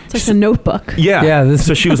 So It's like a notebook. yeah. Yeah,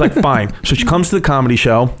 So she was like, fine. So she comes to the comedy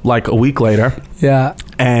show like a week later. Yeah.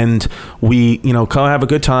 And we, come have a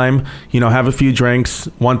good time, have a few drinks.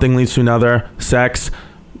 One thing leads to another, sex.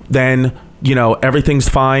 Then, everything's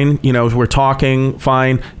fine. We're talking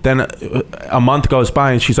fine. Then a month goes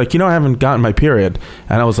by and she's like, I haven't gotten my period.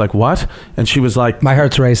 And I was like, what? And she was like, My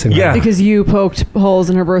heart's racing. Yeah. Because you poked holes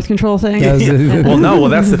in her birth control thing? Yeah, well, no,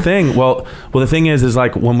 that's the thing. Well, the thing is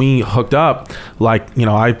like when we hooked up, like,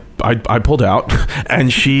 I pulled out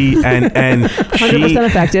and she, and she 100%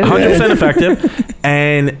 effective. 100% effective.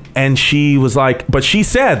 And she was like, but she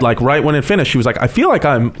said, like, right when it finished, she was like, I feel like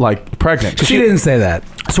I'm like pregnant. She didn't say that.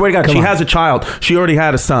 I swear to God, she has a child. She already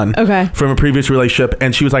had a son from a previous relationship.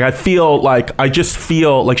 And she was like, I just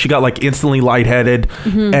feel like she got like instantly lightheaded.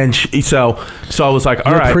 And so I was like,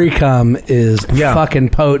 all right. Pre-cum is fucking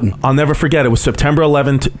potent. I'll never forget. It was September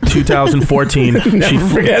 11th, 2014.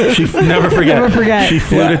 Never forget. She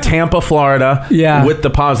flew to Tampa, Florida with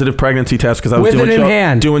the positive pregnancy test because I was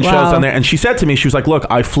doing shows down there. And she said to me, she was like, look,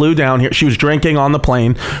 I flew down here. She was drinking on the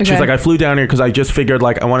plane. She was like, I flew down here because I just figured,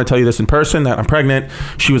 like, I want to tell you this in person that I'm pregnant.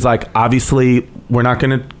 She was like, obviously, we're not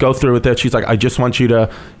going to go through with it. She's like, I just want you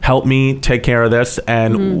to help me take care of this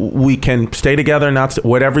and we can stay together, not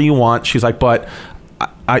whatever you want. She's like, but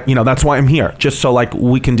I, you know, that's why I'm here, just so like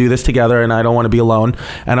we can do this together and I don't want to be alone.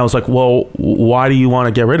 And I was like, well, why do you want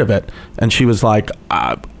to get rid of it? And she was like,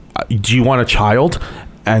 do you want a child?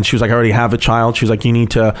 And she was like, I already have a child. She was like, you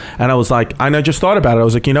need to. And I was like, and I just thought about it. I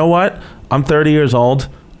was like, you know what? I'm 30 years old.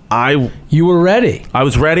 You were ready. I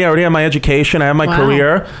was ready. I already had my education. I had my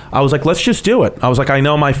career. I was like, let's just do it. I was like, I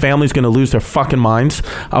know my family's going to lose their fucking minds.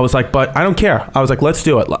 I was like, but I don't care. I was like, let's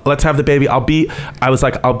do it. Let's have the baby. I'll be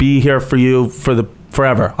here for you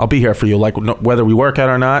forever. I'll be here for you. Like, whether we work out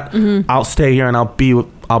or not, I'll stay here and I'll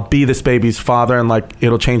be this baby's father and like,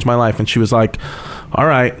 it'll change my life. And she was like, all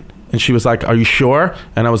right. And she was like, are you sure?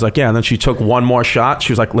 And I was like, yeah. And then she took one more shot.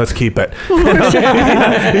 She was like, let's keep it. And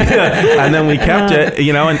then we kept it,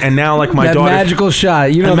 you know, and now like my daughter. Magical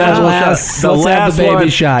shot. You know, the last baby one,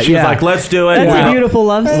 shot. She was like, let's do it. That's a beautiful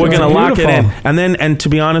love story. We're going to lock it in. And to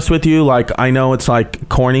be honest with you, like, I know it's like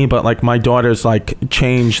corny, but like my daughter's like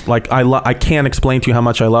changed. Like I can't explain to you how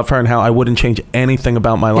much I love her and how I wouldn't change anything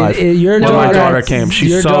about my life. When my daughter came,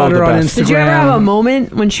 she's so the best. Did you ever have a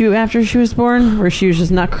moment when after she was born where she was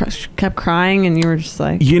just not kept crying and you were just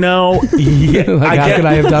like, you know, yeah, like, how could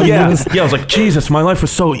I have done this? Yeah, I was like, Jesus, my life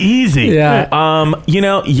was so easy. Yeah. You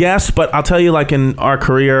know, yes, but I'll tell you, like in our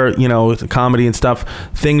career, you know, comedy and stuff,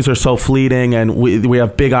 things are so fleeting and we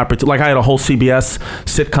have big opportunities. Like I had a whole CBS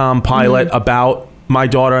sitcom pilot about my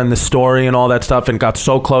daughter and the story and all that stuff, and got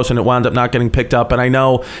so close and it wound up not getting picked up. And I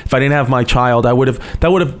know if I didn't have my child, that would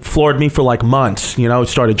have floored me for like months, you know,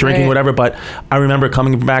 started drinking, whatever. But I remember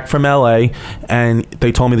coming back from LA and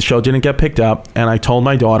they told me the show didn't get picked up. And I told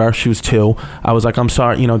my daughter, she was 2, I was like, I'm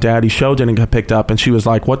sorry, you know, Daddy's show didn't get picked up. And she was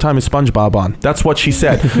like, what time is SpongeBob on? That's what she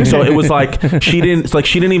said. So it was like, she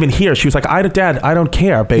didn't even hear. She was like, Dad, I don't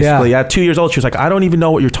care. Basically at 2 years old, she was like, I don't even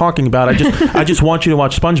know what you're talking about. I just want you to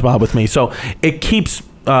watch SpongeBob with me. So it keeps,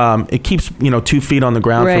 you know, 2 feet on the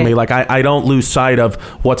ground for me. Like I don't lose sight of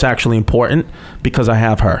what's actually important because I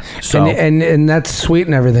have her. So and that's sweet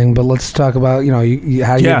and everything. But let's talk about, you know,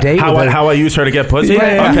 how you date. How I use her to get pussy.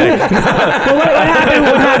 Okay. Well, what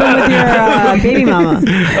happened with your baby mama?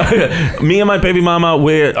 Me and my baby mama,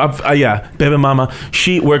 baby mama.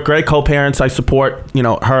 We're great co-parents. I support, you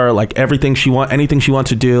know, her, like anything she wants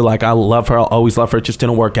to do. Like I love her. I'll always love her. It just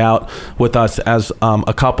didn't work out with us as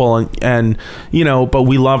a couple, and you know, but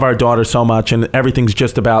we love our daughter so much, and everything's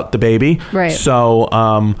just about the baby. Right.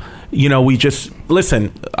 So, you know, we just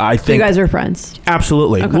listen. I think you guys are friends.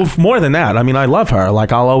 Absolutely. Okay. Well, more than that, I mean, I love her.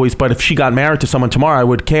 Like I'll always. But if she got married to someone tomorrow, I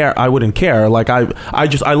wouldn't care. Like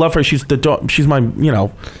I love her. She's my, you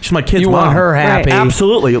know, she's my kid's mom. You want her happy. Right.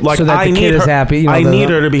 Absolutely. Like so that the kid is happy. You know, I need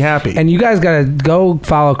her to be happy. And you guys gotta go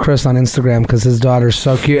follow Chris on Instagram because his daughter's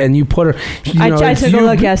so cute. And you put her. I took a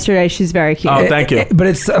look yesterday. She's very cute. Oh, thank you. But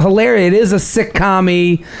it's hilarious. It is a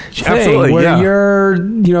sitcom-y thing. Absolutely, where you're,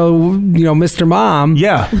 you know, Mr. Mom.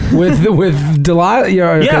 Yeah. With Delilah. You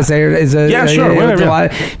know, sure.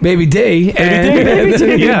 Baby D.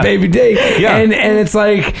 Baby D. Yeah. And it's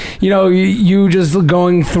like, you know, you just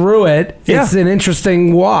going through it. Yeah. It's an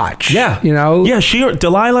interesting watch. Yeah. You know. Yeah.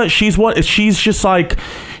 Delilah. She's just like,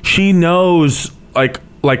 she knows like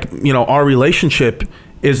you know, our relationship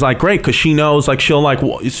is like great because she knows, like she'll like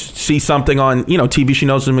see something on, you know, TV. She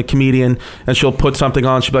knows I'm a comedian and she'll put something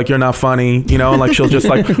on. She'll be like, you're not funny, you know, and like she'll just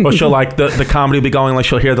like, or she'll like the comedy will be going, like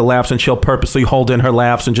she'll hear the laughs and she'll purposely hold in her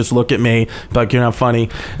laughs and just look at me like, you're not funny.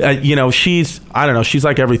 You know, I don't know, she's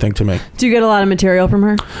like everything to me. Do you get a lot of material from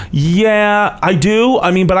her? Yeah, I do.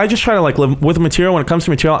 I mean, but I just try to like live with material. When it comes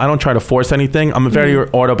to material, I don't try to force anything. I'm a very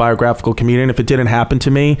autobiographical comedian. If it didn't happen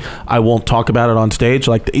to me, I won't talk about it on stage.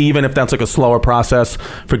 Like even if that's like a slower process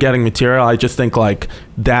for getting material, I just think like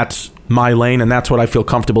that's my lane and that's what I feel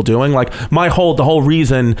comfortable doing. Like the whole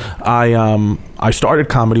reason I started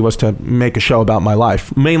comedy was to make a show about my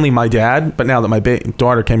life, mainly my dad. But now that my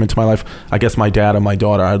daughter came into my life, I guess my dad and my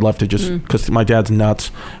daughter, I'd love to just, because my dad's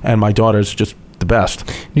nuts and my daughter's just the best.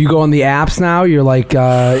 You go on the apps now. You're like you're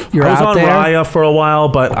I was out on there. Raya for a while,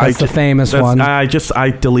 but That's the famous one. I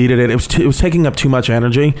deleted it. It was taking up too much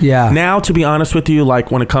energy. Yeah. Now, to be honest with you,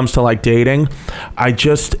 like when it comes to like dating,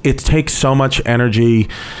 it takes so much energy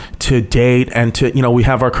to date and to, you know, we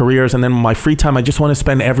have our careers, and then my free time, I just want to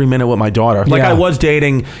spend every minute with my daughter. Like I was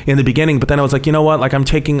dating in the beginning, but then I was like, you know what? Like I'm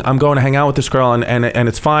going to hang out with this girl, and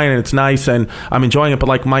it's fine and it's nice and I'm enjoying it. But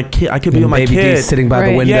like my kid, I could be with my kid sitting by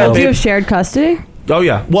the window. Yeah, Do you have shared custody? Oh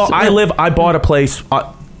yeah. Well, I bought a place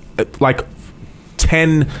like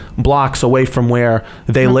 10 blocks away from where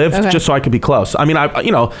they live, just so I could be close. I mean,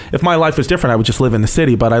 if my life was different, I would just live in the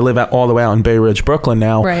city, but I live all the way out in Bay Ridge, Brooklyn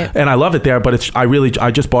now. Right. And I love it there, but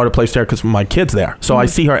I just bought a place there because my kid's there. So I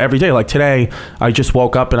see her every day. Like today, I just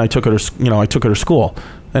woke up and I took her to school.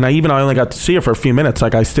 And I only got to see her for a few minutes.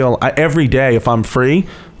 Like every day, if I'm free,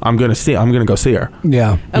 I'm going to go see her.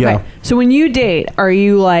 Yeah. Okay. Yeah. So when you date, are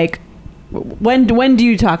you like, when do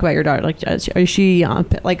you talk about your daughter? Like, is she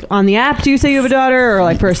like on the app? Do you say you have a daughter, or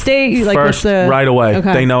like first date? You like First, right away.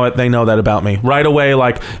 Okay. They know it. They know that about me right away.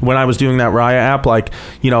 Like when I was doing that Raya app, like,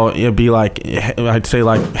 you know, it'd be like, I'd say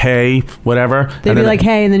like, hey, whatever. They'd be like,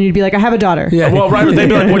 hey, and then you'd be like, I have a daughter. Yeah. Well, right. They'd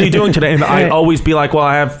be like, what are you doing today? And I'd always be like, well,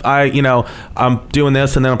 I'm doing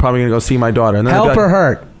this, and then I'm probably gonna go see my daughter. And then Help or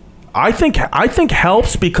hurt? I think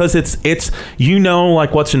helps, because it's you know,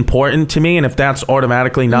 like what's important to me, and if that's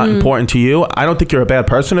automatically not important to you, I don't think you're a bad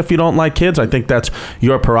person if you don't like kids. I think that's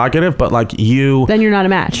your prerogative, but like then you're not a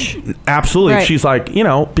match. Absolutely. Right. She's like, you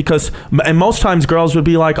know, and most times girls would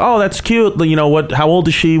be like, oh, that's cute, you know, how old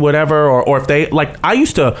is she, whatever, or if they like, I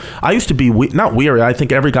used to be not weary. I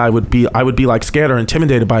think every guy would be like scared or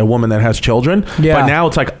intimidated by a woman that has children. Yeah. But now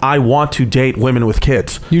it's like, I want to date women with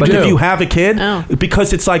kids. If you have a kid,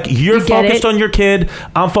 because it's like, you're focused on your kid,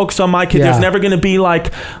 I'm focused on my kid. There's never going to be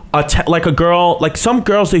like a girl, like some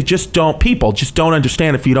girls, they just don't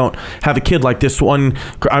understand if you don't have a kid. Like this one,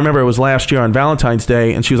 I remember it was last year on Valentine's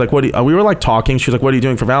Day, and she was like, we were like talking, she was like, what are you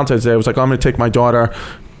doing for Valentine's Day? I was like, I'm going to take my daughter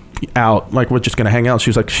out, like we're just going to hang out.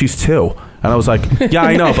 She was like, she's 2. And I was like, yeah,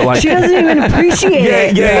 I know, but like, she doesn't even appreciate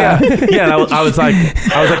it. Yeah. And I was like,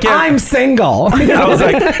 yeah. I'm single. I was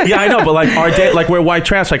like, yeah, I know, but like our date, like we're white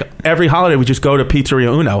trash. Like every holiday we just go to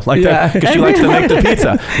Pizzeria Uno, like because she likes to make the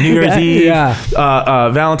pizza. New Year's Eve,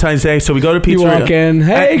 Valentine's Day. So we go to Pizzeria. You walk in,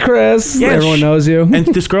 hey Chris, everyone knows you. And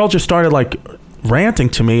this girl just started like ranting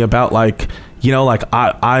to me about like, you know, like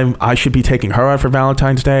I should be taking her out for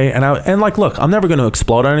Valentine's Day, and like, look, I'm never going to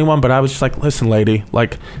explode on anyone, but I was just like, listen, lady,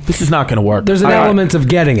 like this is not going to work. There's an element of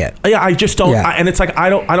getting it. Yeah, I just don't. And it's like I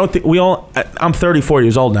don't think I'm 34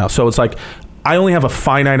 years old now, so it's like I only have a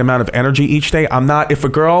finite amount of energy each day. I'm not. If a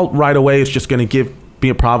girl right away is just going to be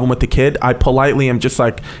a problem with the kid, I politely am just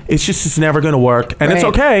like, it's never going to work, and it's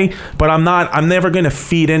okay. But I'm never going to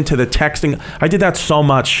feed into the texting. I did that so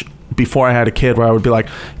much before I had a kid, where I would be like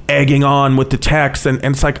egging on with the text, and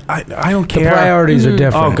it's like I don't care. The priorities are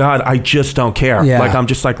different. Oh God, I just don't care. Yeah. Like I'm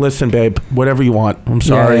just like, listen, babe, whatever you want. I'm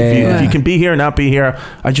sorry if you can be here or not be here.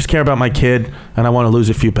 I just care about my kid, and I want to lose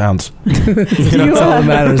a few pounds. That's all that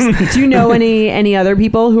matters. Do you know any other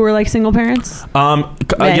people who are like single parents? Yeah,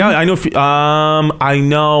 I know. I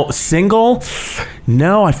know single.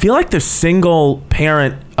 No, I feel like the single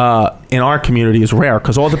parent in our community is rare,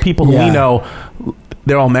 because all the people who we know,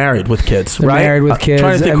 they're all married with kids, they're right? Married with kids.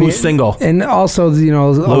 Trying to think who's single. And also, you know,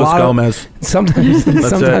 Louis Gomez. Sometimes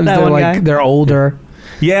they're like they're older.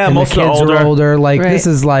 Yeah, and most the kids are older. Like this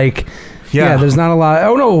is like. Yeah, there's not a lot.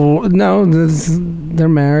 Oh no, they're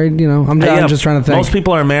married. You know, I'm just trying to think. Most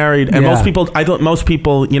people are married, and most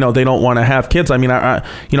people, you know, they don't want to have kids. I mean, I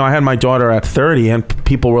had my daughter at 30, and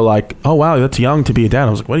people were like, "Oh wow, that's young to be a dad." I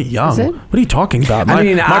was like, "What are you young? What are you talking about?"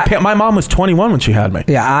 My mom was 21 when she had me.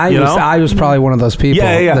 Yeah, I was probably one of those people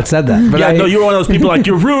that said that. But no, you were one of those people like,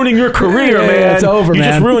 you're ruining your career, man. It's over, man. You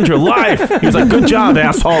just ruined your life. He was like, "Good job,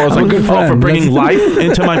 asshole." I was like, "Good for bringing life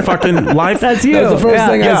into my fucking life." That's you. That's the first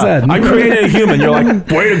thing I said. I created a human. You're like,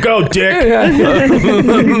 way to go, dick.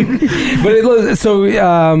 But so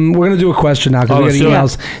we're gonna do a question now, because we get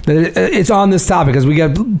emails that it's on this topic, because we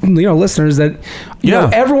get listeners that you know,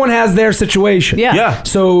 everyone has their situation. Yeah.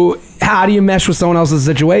 So how do you mesh with someone else's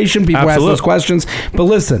situation? People ask those questions. But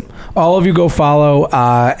listen, all of you go follow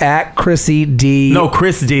at Chrissy D. No,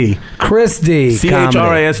 Chris D. Chris D.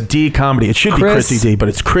 CHRISD comedy. It should be Chrissy D, but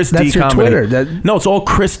it's Chris D comedy. Twitter. No, it's all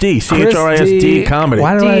Chris D. CHRISD comedy.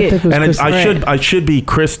 Why do I think it was Chris? I should be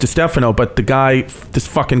Chris DiStefano, but this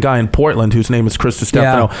fucking guy in Portland whose name is Chris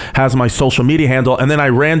DiStefano has my social media handle, and then I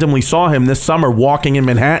randomly saw him this summer walking in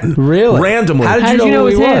Manhattan. Really? Randomly. How did How did you know who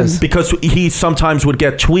it he was him? was? Because he sometimes would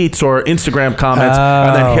get tweets or Instagram comments,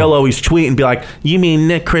 and then he'll always tweet and be like, "You mean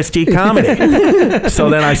Nick Christie comedy?" So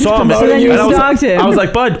then I saw him, So then you stalked him. I was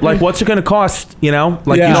like, "Bud, like, what's it going to cost? You know,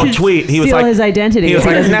 like Yeah. you You don't should tweet." He was steal like, his identity He was if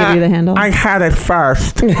he like, doesn't give you the handle. I had it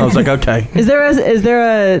first. I was like, okay. Is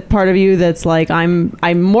there a part of you that's like, I'm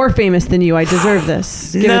more famous than you, I deserve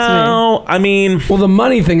this? Give it to No, I mean, Well, the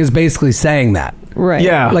money thing is basically saying that. me. Right.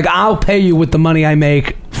 yeah. Like, I'll pay you with the money I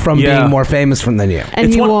make from Yeah. being more famous than you. And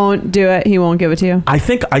It's he one- won't do it. He won't give it to you. I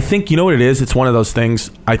think you know what it is. It's one of those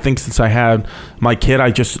things. I think since I had my kid,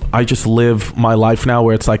 I just live my life now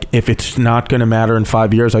where it's like, if it's not going to matter in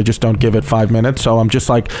 5 years, I just don't give it 5 minutes. So I'm just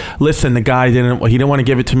like, listen, the guy didn't want to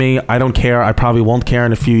give it to me. I don't care. I probably won't care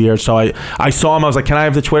in a few years. So I saw him. I was like, can I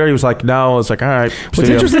have the Twitter? He was like, no. I was like, all right. What's see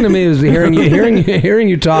ya. interesting to me is hearing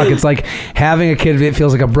you talk. It's like having a kid. It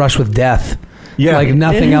feels like a brush with death. Yeah. Like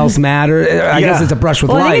nothing else matters. I Yeah. guess it's a brush with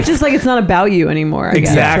Well, I think life. it's just like it's not about you anymore. I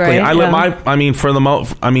Exactly. Guess, right? I mean, for the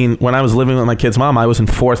most, I mean, when I was living with my kid's mom, I was in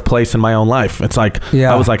 4th place in my own life. It's like,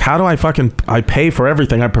 Yeah. I was like, how do I pay for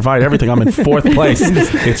everything. I provide everything. I'm in 4th place.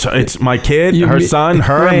 It's my kid, You her me- son,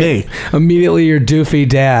 her, and me. Immediately, your doofy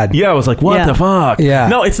dad. Yeah, I was like, what Yeah. the fuck? Yeah.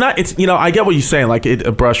 No, it's not. It's, I get what you're saying, like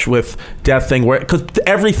a brush with death thing, where because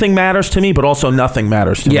everything matters to me, but also nothing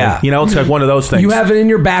matters to Yeah. me. It's like one of those things. You have it in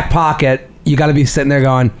your back pocket. You got to be sitting there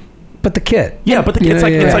going, but the kid. Yeah, but You it's know,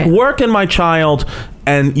 like yeah. it's like work and my child,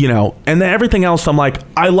 and and then everything else. I'm like,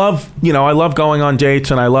 I love going on dates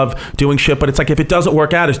and I love doing shit, but it's like if it doesn't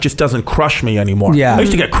work out, it just doesn't crush me anymore. Yeah. I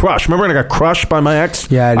used to get crushed. Remember when I got crushed by my ex?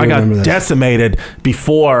 Yeah, I do got remember that. decimated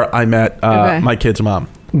before I met Okay. my kid's mom.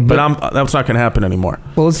 But that's not going to happen anymore.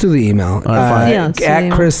 Well, let's do the email. All right, fine. Yeah, let's do the At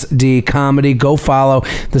email. Chris D Comedy, go follow.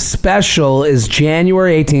 The special is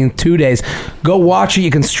January 18th, 2 days. Go watch it. You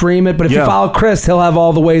can stream it. But if you Yeah. follow Chris, he'll have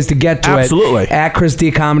all the ways to get to Absolutely. it. At Chris D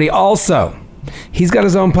Comedy. Also, he's got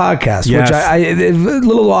his own podcast, Yes. which I a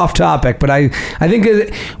little off topic, but I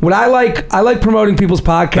think what I like promoting people's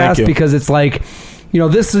Thank podcasts you. because it's like,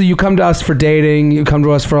 this is, you come to us for dating, you come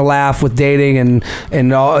to us for a laugh with dating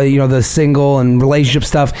and all, the single and relationship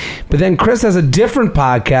stuff. But then Chris has a different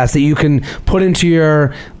podcast that you can put into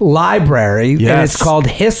your library, and Yes. it's called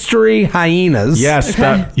History Hyenas. Yes,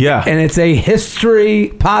 Okay. yeah, And it's a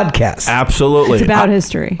history podcast. absolutely. It's about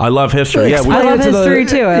history. I love history. Yeah, Explain I love it to the- history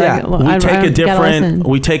too. yeah. we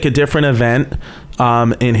We take a different event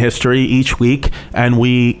in history each week, and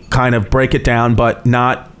we kind of break it down, but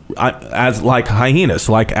not as like hyenas,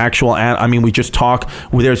 like actual. I mean, we just talk.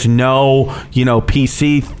 There's no,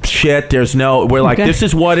 PC shit. There's no. We're like, Okay. this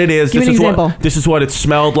is what it is. Give This me is an example. what. This is what it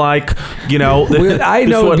smelled like. I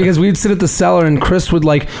know because we'd sit at the cellar and Chris would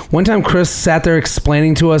one time Chris sat there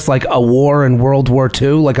explaining to us like a war in World War II,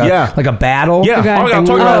 like a battle. Yeah, Okay. I'll talk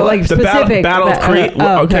Oh, about like the specific battle of ba- Crete.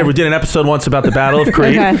 okay. We did an episode once about the Battle of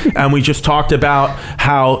Crete, Okay. and we just talked about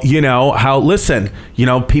how listen,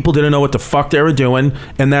 people didn't know what the fuck they were doing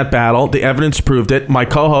in that battle. The evidence proved it. My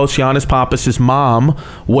co-host Giannis Pappas' mom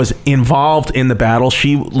was involved in the battle.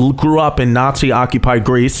 She grew up in Nazi-occupied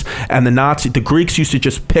Greece, and the Greeks used to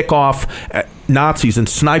just pick off Nazis and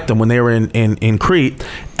snipe them when they were in Crete,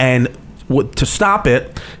 and to stop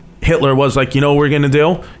it, Hitler was like, you know what we're going to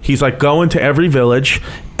do? He's like, go into every village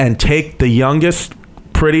and take the youngest,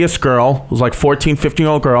 prettiest girl, who's like 14,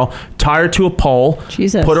 15-year-old girl, tie her to a pole,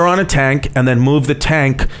 Jesus. put her on a tank, and then move the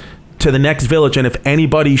tank to the next village. And if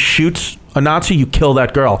anybody shoots a Nazi, you kill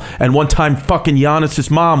that girl. And one time, fucking Giannis's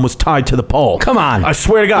mom was tied to the pole. Come on. I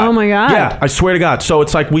swear to God. Oh my God. Yeah, I swear to God. So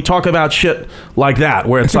it's like we talk about shit like that,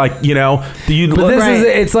 where it's like, But this Right. is,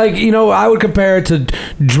 it's like, I would compare it to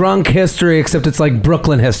drunk history, except it's like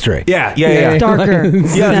Brooklyn history. yeah. Darker.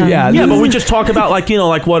 Yeah, but we just talk about what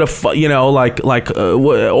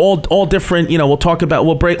all different.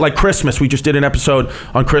 We'll break like Christmas. We just did an episode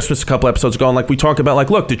on Christmas a couple episodes ago, and we talk about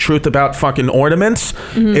look, the truth about fucking ornaments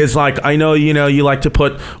is I know you like to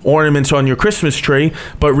put ornaments on your Christmas tree,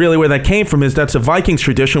 but really where that came from is that's a Vikings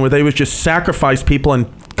tradition where they would just sacrifice people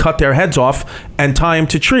and cut their heads off and tie them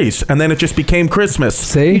to trees, and then it just became Christmas.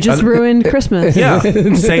 See? You just ruined Christmas. Yeah,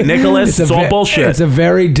 Saint Nicholas. It's all bullshit. It's a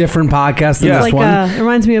very different podcast than Yeah. this Like one. it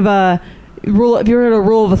reminds me of a rule. If you heard a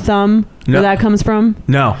rule of a thumb, No. where that comes from.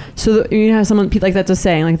 No. So you have someone like that's a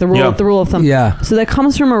saying, like the Yeah. rule of thumb. Yeah. So that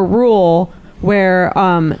comes from a rule where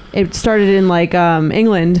it started in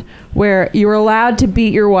England, where you were allowed to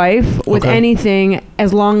beat your wife with anything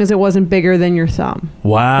as long as it wasn't bigger than your thumb.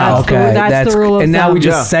 Wow. That's the rule of and now thumb. we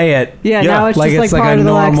just say it. Yeah, now it's Like just it's like like part a of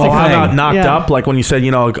the normal lexicon. I thing. got knocked Yeah. up, like when you said,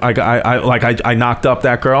 I knocked up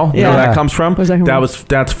that girl. You know Yeah. where that comes from? Where's that come from?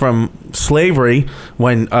 That's from slavery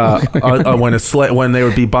when when they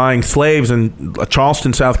would be buying slaves in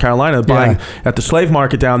Charleston, South Carolina, buying at the slave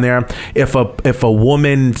market down there. If a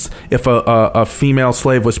female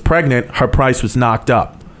slave was pregnant, her price was knocked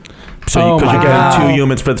up. So because you're getting 2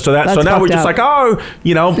 humans for so That's now we're fucked just up. like, I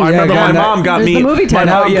remember God, my mom got There's me the movie my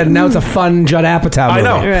title. mom- Now it's a fun Judd Apatow movie. I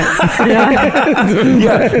know. Right.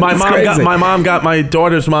 Yeah. Yeah, my crazy. mom got my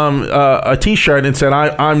daughter's mom a T-shirt and said,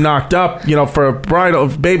 "I'm knocked up," for a bridal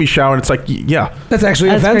baby shower. And it's like, yeah, That's actually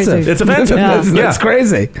That's offensive. crazy. it's offensive. Yeah. That's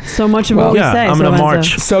crazy. So much of what we yeah, say. I'm so gonna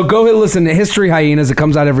offensive. march. So go ahead, listen to History Hyenas. It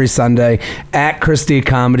comes out every Sunday at Christie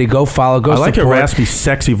Comedy. Go follow. Go I like your support. raspy,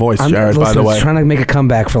 sexy voice, Jared. Listen, by the I'm way, trying to make a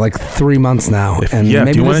comeback for like 3 months now, and do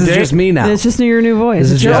maybe you this wanna is date? just me now. It's just your new voice.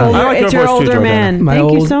 This It's is your just- older, I like your it's your voice too, older Jordana. man. My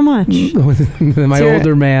Thank you old- so much. My It's your-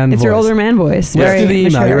 older man. It's your voice. older man voice. Let's Very do the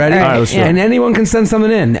email. mature. You ready? All All right, let's do it. And anyone can send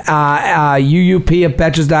something in.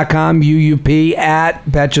 UUP@betches.com.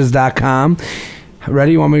 UUP@betches.com.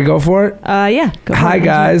 Ready? You want me to go for it? Yeah. Go Hi, ahead.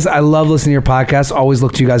 guys. I love listening to your podcast. Always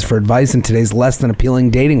look to you guys for advice in today's less than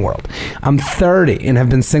appealing dating world. I'm 30 and have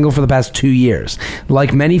been single for the past 2 years.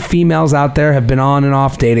 Like many females out there, have been on and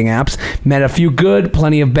off dating apps. Met a few good,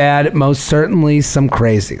 plenty of bad, most certainly some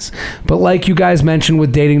crazies. But like you guys mentioned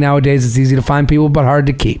with dating nowadays, it's easy to find people but hard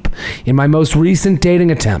to keep. In my most recent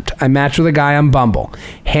dating attempt, I matched with a guy on Bumble.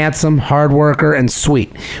 Handsome, hard worker, and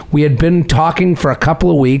sweet. We had been talking for a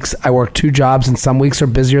couple of weeks. I worked 2 jobs and some weeks are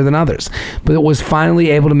busier than others, but it was finally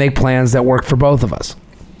able to make plans that worked for both of us.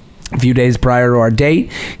 A few days prior to our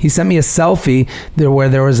date, he sent me a selfie where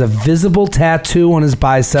there was a visible tattoo on his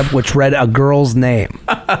bicep which read a girl's name.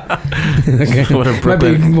 Okay. What a Might be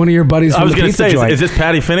Brooklyn- one of your buddies I from was the going to pizza say, joint. is this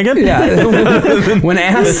Patty Finnegan? Yeah. When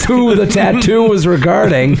asked who the tattoo was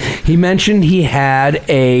regarding, he mentioned he had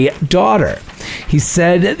a daughter. He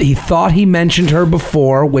said he thought he mentioned her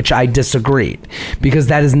before, which I disagreed, because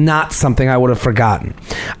that is not something I would have forgotten.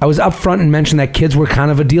 I was upfront and mentioned that kids were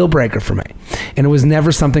kind of a deal breaker for me, and it was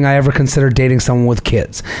never something I ever considered dating someone with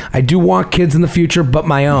kids. I do want kids in the future, but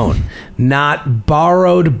my own, not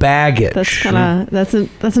borrowed baggage. That's kind of that's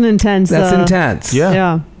an intense. That's intense. Yeah.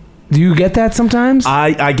 Yeah. Do you get that sometimes?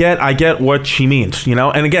 I get what she means,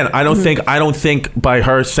 and again, I don't think by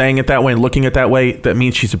her saying it that way and looking at it that way that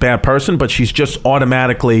means she's a bad person, but she's just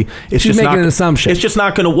automatically She's just making not an assumption. It's just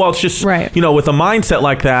not going to. Well, it's just Right. with a mindset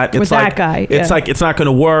like that. It's With like that guy, It's yeah. like it's not going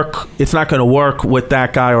to work. It's not going to work with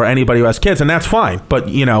that guy or anybody who has kids, and that's fine. But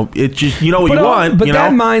it just what but you want. But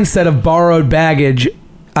that mindset of borrowed baggage,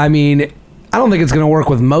 I mean, I don't think it's going to work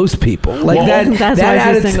with most people. Like Well, that's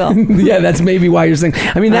why she's single. Yeah, that's maybe why you're single.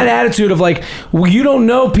 I mean, that attitude of like, well, you don't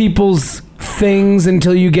know people's things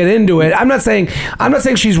until you get into it. I'm not saying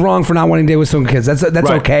she's wrong for not wanting to date with some kids. That's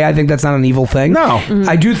Right. okay. I think that's not an evil thing. No.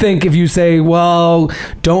 I do think if you say, well,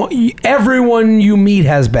 everyone you meet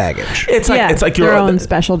has baggage. It's like their your own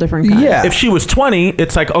special different kind. Yeah. If she was 20,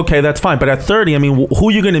 it's like, okay, that's fine. But at 30, I mean, who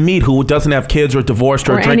are you going to meet who doesn't have kids or divorced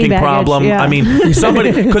or Or a any drinking baggage, problem? yeah. I mean,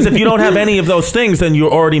 somebody, because if you don't have any of those things, then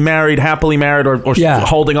you're already married, happily married, or Yeah.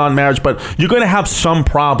 holding on marriage. But you're going to have some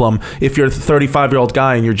problem if you're a 35-year-old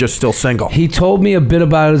guy and you're just still single. He told me a bit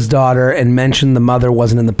about his daughter and mentioned the mother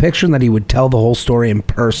wasn't in the picture and that he would tell the whole story in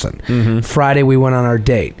person. Friday, we went on our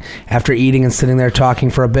date. After eating and sitting there talking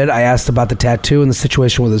for a bit, I asked about the tattoo and the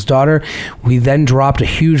situation with his daughter. We then dropped a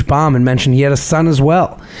huge bomb and mentioned he had a son as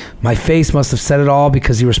well. My face must have said it all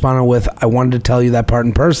because he responded with, I wanted to tell you that part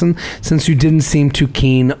in person since you didn't seem too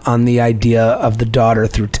keen on the idea of the daughter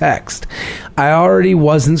through text. I already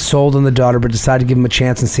wasn't sold on the daughter, but decided to give him a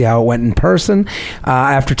chance and see how it went in person.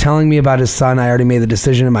 After telling me about his son, I already made the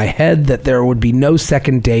decision in my head that there would be no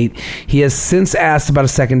second date. He has since asked about a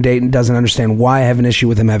second date and doesn't understand why I have an issue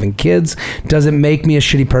with him having kids. Does it make me a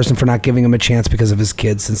shitty person for not giving him a chance because of his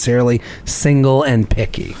kids? Sincerely, single and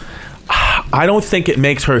picky. I don't think it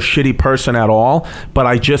makes her a shitty person at all, but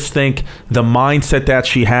I just think the mindset that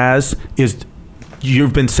she has is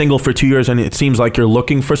you've been single for 2 years and it seems like you're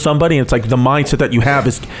looking for somebody. And it's like the mindset that you have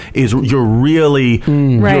is you're really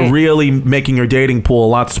Right. you're really making your dating pool a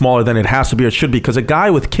lot smaller than it has to be or should be. Because a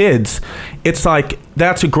guy with kids, it's like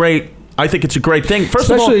that's a great I think it's a great thing. First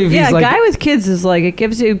Especially of if all, he's like, guy with kids is like, it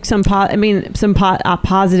gives you some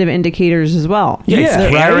positive indicators as well. he's Yeah,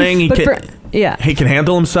 right? caring. He But can, yeah. he can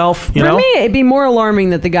handle himself. You For know. me, it'd be more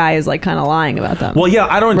alarming that the guy is like kind of lying about them. Well, yeah,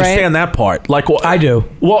 I don't understand that part. Like, well, I do.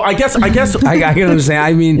 Well, I guess. I can understand.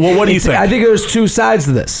 I mean, Well, what do you think? I think there's two sides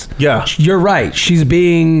to this. Yeah. You're right. She's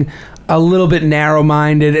being a little bit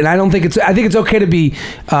narrow-minded, and I think it's okay to be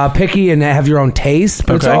picky and have your own taste,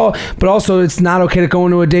 but Okay. but also it's not okay to go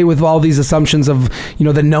into a date with all these assumptions of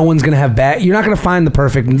that no one's gonna have you're not gonna find the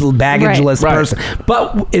perfect baggage-less Right. person,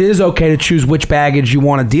 but it is okay to choose which baggage you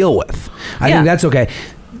want to deal with. I think that's okay.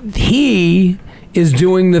 He is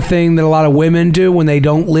doing the thing that a lot of women do when they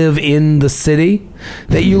don't live in the city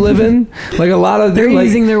that you live in. Like a lot of They're like,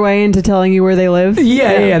 easing their way into telling you where they live.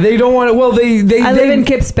 yeah. They don't want to. Well, they I live in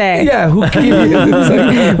Kips Bay. Yeah, who? It's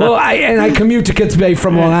like, well, I commute to Kips Bay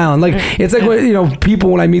from Long Island. Like it's like when,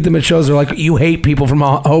 people when I meet them at shows, they're like, "You hate people from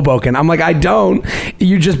Hoboken." I'm like, I don't.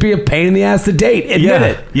 You just be a pain in the ass to date. Admit Yeah,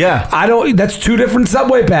 it. yeah. I don't. That's two different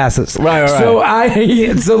subway passes. Right. So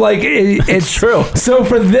it's true. So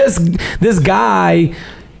for this guy.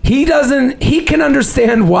 He can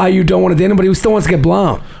understand why you don't want to date him, but he still wants to get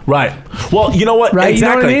blown. Right. Well, you know what? Right? Exactly. You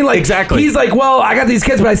know what I mean? Like, exactly. He's like, well, I got these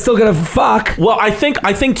kids, but I still gotta fuck. Well, I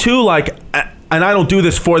think too, like, and I don't do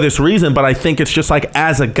this for this reason, but I think it's just like,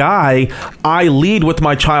 as a guy, I lead with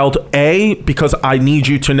my child, A, because I need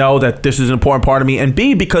you to know that this is an important part of me, and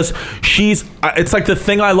B, because it's like the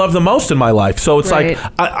thing I love the most in my life. So it's Right.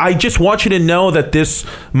 like, I just want you to know that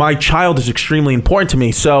my child is extremely important to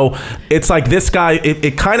me. So it's like this guy,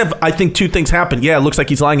 it kind of, I think two things happen. Yeah, it looks like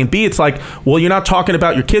he's lying, and B, it's like, well, you're not talking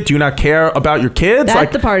about your kids. Do you not care about your kids? That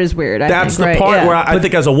Like, the part is weird. that's think, the right? part Yeah. where I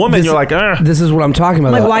think as a woman, you're like, This is what I'm talking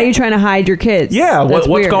about. Like, though. why are you trying to hide your kids? Yeah, That's what's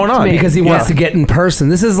weird going to on? me. Because he wants Yeah. to get in person.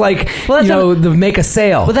 This is like, Well, that's make a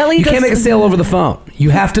sale. Well, that leads you can't us- make a sale over the phone.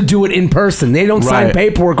 You have to do it in person. They don't sign Right.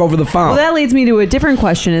 paperwork over the phone. Well, that leads me to a different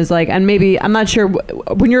question. Is like, and maybe I'm not sure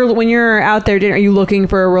when you're out there. Are you looking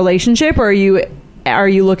for a relationship, or are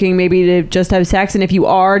you looking maybe to just have sex? And if you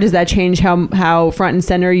are, does that change how front and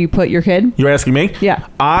center you put your kid? You're asking me? Yeah.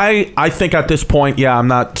 I think at this point, yeah,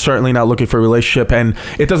 I'm certainly not looking for a relationship, and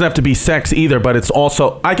it doesn't have to be sex either, but it's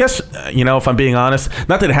also, I guess, if I'm being honest,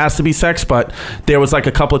 not that it has to be sex, but there was like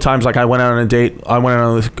a couple of times, like I went out on a date,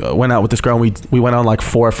 went out with this girl, and we went on like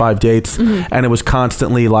 4 or 5 dates, and it was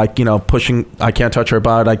constantly like, pushing, I can't touch her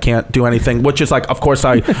butt, I can't do anything, which is like, of course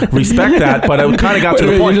I respect that, but it kind of got to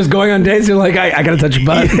the point. You're just going on dates. You're like, I gotta touch your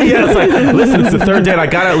butt. Yeah, it's like, listen, it's the third date. I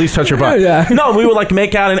gotta at least touch her butt. Yeah. No, we would like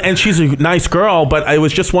make out, and she's a nice girl, but it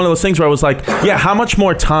was just one of those things where I was like, yeah, how much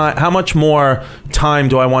more time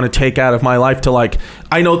do I want to take out of my life to like?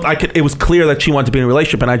 I know it was clear that she wanted to be in a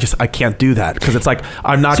relationship, and I can't do that because it's like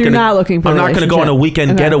I'm not. So you're not looking for a I'm not gonna go on a relationship.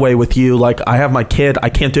 weekend Okay. getaway with you. Like I have my kid. I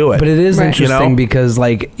can't do it. But it is Right. interesting because,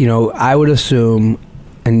 like, I would assume,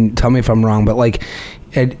 and tell me if I'm wrong, but like,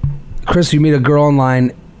 Chris, you meet a girl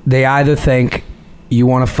online, they either think you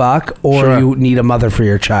want to fuck or Sure. you need a mother for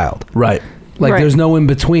your child. Right. Like, Right. there's no in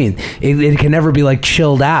between. It can never be like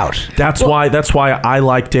chilled out. That's why I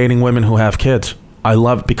like dating women who have kids. I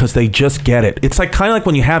love it because they just get it. It's like kind of like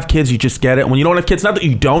when you have kids, you just get it. When you don't have kids, not that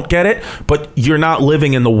you don't get it, but you're not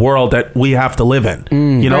living in the world that we have to live in.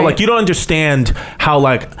 Right. Like you don't understand how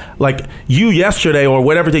like you yesterday or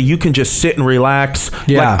whatever day you can just sit and relax.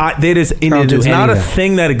 Yeah. Like it is don't do not a anything.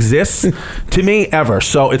 thing that exists to me ever.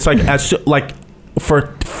 So it's like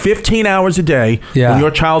for 15 hours a day, Yeah. when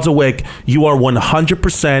your child's awake, you are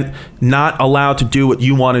 100% not allowed to do what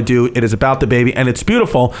you want to do. It is about the baby, and it's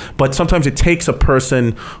beautiful, but sometimes it takes a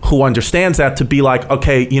person who understands that to be like,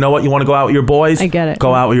 okay, you know what? You want to go out with your boys? I get it.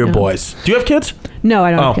 Go out with your Yeah. boys. Do you have kids? No,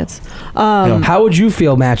 I don't Oh. have kids. How would you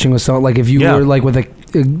feel matching with someone, like if you Yeah. were like with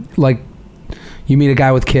like you meet a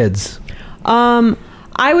guy with kids?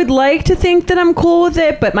 I would like to think that I'm cool with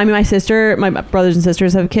it, but my brothers and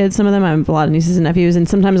sisters have kids. Some of them, I have a lot of nieces and nephews, and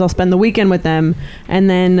sometimes I'll spend the weekend with them, and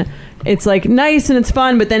then it's like nice and it's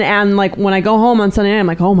fun. But then, and like when I go home on Sunday night, I'm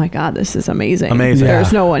like, oh my god, this is amazing. Amazing.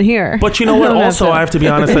 There's Yeah. no one here. But you know what? Also, I have to be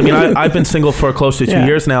honest. I mean, I've been single for close to 2 Yeah.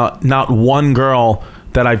 years now. Not one girl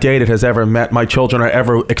that I've dated has ever met my children or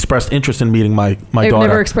ever expressed interest in meeting my They've daughter.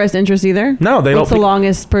 never expressed interest either. No, they What's don't. the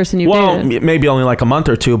longest person you've dated? Maybe only like a month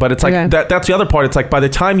or two, but it's like Okay. that's the other part. It's like by the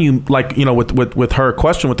time you like, with her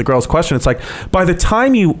question, with the girl's question, it's like by the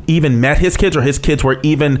time you even met his kids or his kids were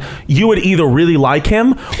even, you would either really like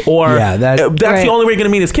him or Yeah, that's Right. the only way you're going to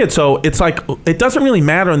meet his kids. So it's like, it doesn't really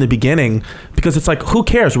matter in the beginning because it's like, who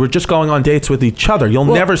cares? We're just going on dates with each other. You'll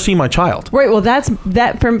never see my child. Right. Well, that's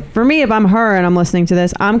that for me. If I'm her and I'm listening to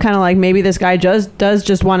this, I'm kind of like, maybe this guy does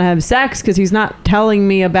just want to have sex because he's not telling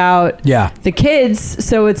me about the kids.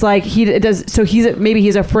 So it's like maybe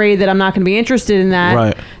he's afraid that I'm not going to be interested in that.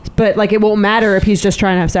 Right. But like, it won't matter if he's just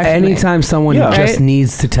trying to have sex with me. Anytime someone Yeah. just Right?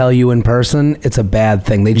 needs to tell you in person, it's a bad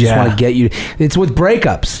thing. They just want to get you. It's with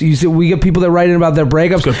breakups. You see, we get people that write in about their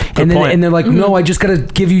breakups, Good and point. they're like, "No, I just got to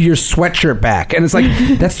give you your sweatshirt back." And it's like,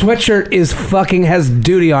 that sweatshirt is fucking has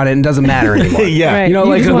duty on it and doesn't matter anymore. Yeah. Right. You know, You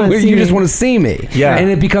like just wanna see you just me. want to see me. Yeah. And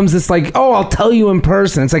it becomes this like, "Oh, I'll tell you in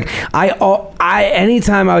person." It's like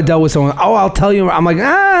anytime I dealt with someone, "Oh, I'll tell you." I'm like,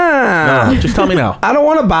 No, just tell me now. I don't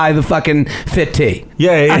want to buy the fucking fit tee.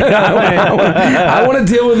 Yeah. I want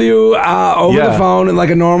to deal with you over Yeah. the phone and like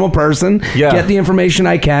a normal person. Yeah. Get the information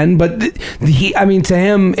I can. But to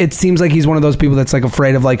him, it seems like he's one of those people that's like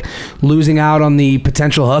afraid of like losing out on the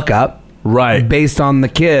potential hookup. Right. Based on the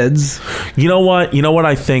kids. You know what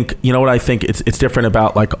I think it's different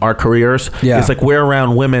about like our careers. Yeah. It's like we're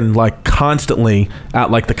around women like constantly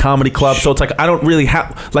at like the comedy club. So it's like I don't really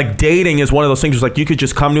have like dating is one of those things where like you could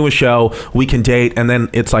just come to a show, we can date, and then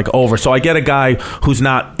it's like over. So I get a guy who's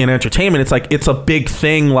not in entertainment. It's like it's a big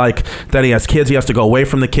thing like that he has kids, he has to go away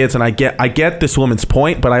from the kids, and I get this woman's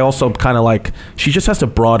point, but I also kind of like she just has to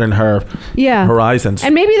broaden her horizons.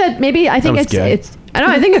 And maybe I think That was gay.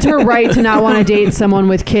 I think it's her right to not want to date someone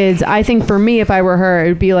with kids. I think for me, if I were her, it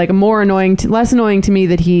would be like less annoying to me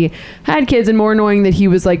that he had kids, and more annoying that he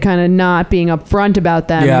was like kind of not being upfront about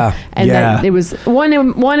them. Yeah. And that it was one.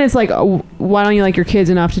 It's like, oh, why don't you like your kids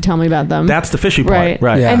enough to tell me about them? That's the fishy part,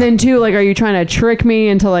 right? Yeah. And then two, like, are you trying to trick me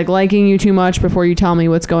into like liking you too much before you tell me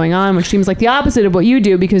what's going on? Which seems like the opposite of what you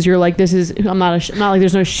do, because you're like, I'm not like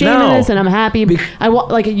there's no shame in this, and I'm happy. I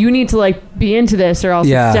want like you need to like be into this, or else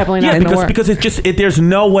it's definitely not going to work. Because there's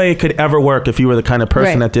no way it could ever work if you were the kind of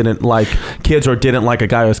person that didn't like kids or didn't like a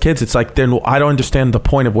guy who has kids. It's like, then I don't understand the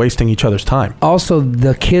point of wasting each other's time. Also,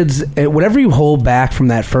 the kids, whatever you hold back from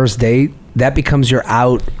that first date, that becomes your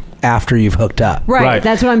out after you've hooked up. Right.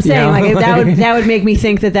 That's what I'm saying. Yeah. Like that would make me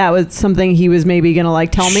think that was something he was maybe gonna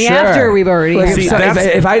like tell me after we've already. Like, See,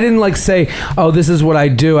 if I didn't like say, "Oh, this is what I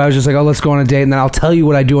do," I was just like, "Oh, let's go on a date," and then I'll tell you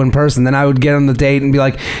what I do in person. Then I would get on the date and be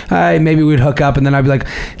like, "Hey, maybe we'd hook up," and then I'd be like,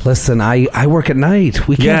 "Listen, I work at night.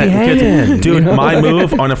 We can't be hanging." Dude, you know? my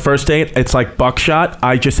move on a first date, it's like buckshot.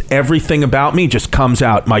 Everything about me just comes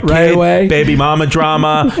out. My Right kid, away. baby mama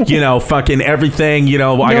drama, fucking everything. I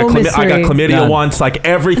got mystery. chlamydia None. once. Like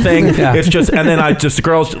everything. Yeah. It's just, and then the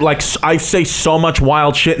girls like I say so much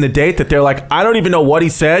wild shit in the date that they're like, I don't even know what he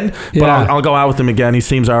said, but Yeah. I'll go out with him again. He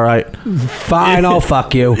seems all right. Fine, I'll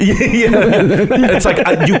fuck you. It's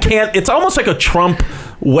like you can't. It's almost like a Trump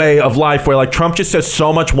way of life where like Trump just says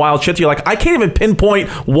so much wild shit. You're like, I can't even pinpoint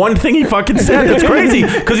one thing he fucking said. That's crazy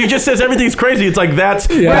because he just says everything's crazy. It's like that's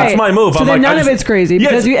my move. So I'm then like, none of it's crazy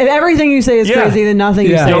because Yes. if everything you say is crazy, then nothing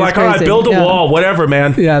you say You're is like, crazy. all right, build a wall, whatever,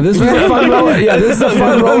 man. Yeah, this was a fun roller. Yeah, this is a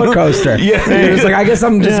fun roller coaster. Yeah. It's like, I guess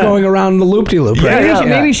I'm just going around the loop-de-loop. Right?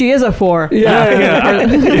 Maybe she is a 4. Yeah.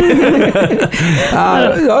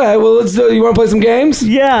 Okay, well, let's do. You want to play some games?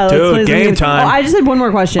 Yeah, let's Dude, play some game games. time. Oh, I just had one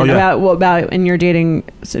more question about in your dating.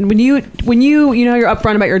 So when you you're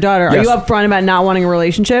upfront about your daughter. Are Yes. you upfront about not wanting a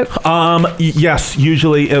relationship? Yes,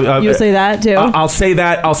 usually. You'll say that too. I'll say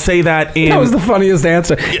that. In That was the funniest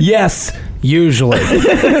answer. Yes, usually.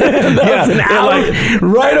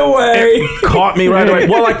 Right away. It caught me right away.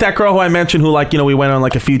 Well, like that girl who I mentioned, who we went on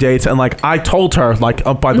like a few dates, and like I told her like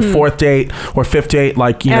by the fourth date or fifth date,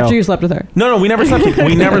 like After you slept with her. No, we never slept.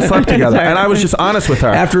 We never slept together, and I was just honest with her.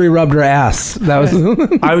 After he rubbed her ass. That was.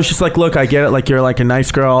 I was just like, look, I get it. Like you're like a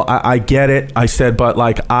nice girl. I get it. I said, but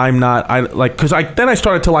like I'm not. Because then I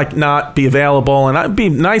started to like not be available, and I'd be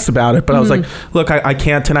nice about it. But I was like, look, I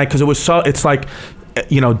can't tonight because it was so. It's like.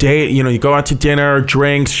 You go out to dinner,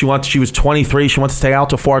 drinks. She was 23. She wants to stay out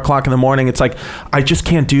till 4:00 in the morning. It's like, I just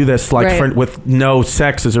can't do this with no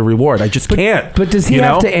sex as a reward. I just can't. But does he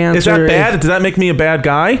have to answer? Is that bad? Does that make me a bad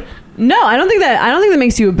guy? No, I don't think that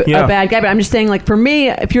makes you a bad guy. But I'm just saying, like, for me,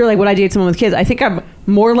 if you're like, would I date someone with kids? I think I'm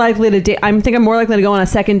more likely to date. I'm more likely to go on a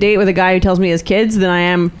second date with a guy who tells me he has kids than I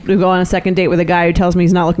am to go on a second date with a guy who tells me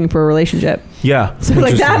he's not looking for a relationship. Yeah. So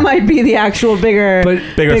like that might be the actual bigger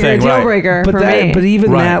thing, deal right. breaker But for me. But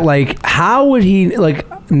even that, like, how would he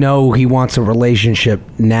know he wants a relationship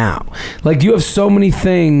now? Like, you have so many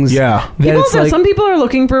things. Yeah. Some people are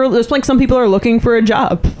looking for. There's like some people are looking for a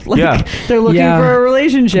job. Like, they're looking for a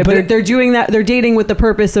relationship. But They're doing that. They're dating with the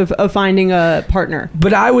purpose of finding a partner.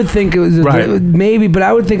 But I would think it was maybe. But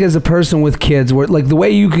I would think as a person with kids, where like the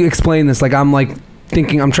way you explain this, like I'm like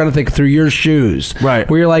thinking, I'm trying to think through your shoes, right?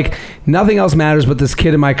 Where you're like, nothing else matters but this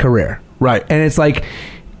kid in my career, right? And it's like,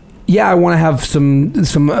 yeah, I want to have some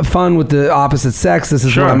fun with the opposite sex. This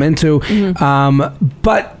is Sure. what I'm into.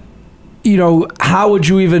 But how would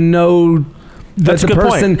you even know that That's a the good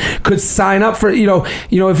person could sign up for, if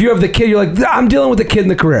you have the kid, you're like, I'm dealing with the kid in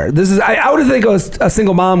the career. This is, I would think a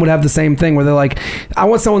single mom would have the same thing where they're like, I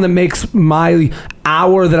want someone that makes my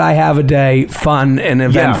hour that I have a day fun and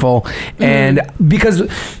eventful. And because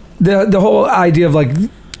the whole idea of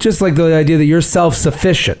just like the idea that you're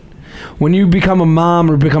self-sufficient. When you become a mom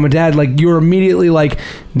or become a dad, like you're immediately like,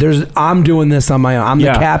 I'm doing this on my own. I'm the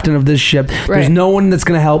captain of this ship. Right. There's no one that's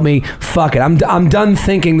going to help me. Fuck it. I'm done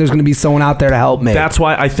thinking there's going to be someone out there to help me. That's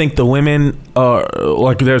why I think the women,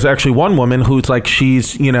 there's actually one woman who's like,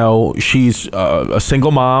 she's a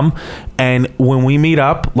single mom. And when we meet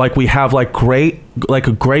up, like we have a great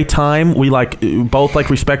time. We both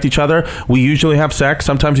respect each other. We usually have sex.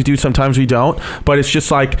 Sometimes we do, sometimes we don't. But it's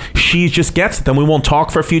just like, she just gets it. Then we won't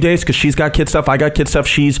talk for a few days because she's got kid stuff. I got kid stuff.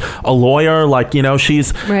 She's a lawyer.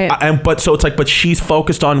 She's right. But she's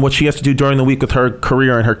focused on what she has to do during the week with her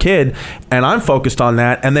career and her kid. And I'm focused on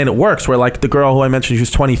that. And then it works where the girl who I mentioned, she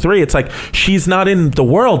was 23. It's like, she's not in the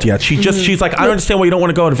world yet. She's like, I don't understand why you don't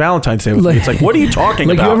want to go to Valentine's Day with me. It's like, what are you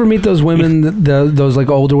talking about? You ever meet those women, those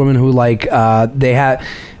older women who they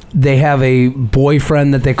have a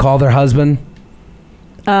boyfriend that they call their husband?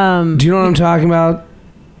 Do you know what I'm talking about?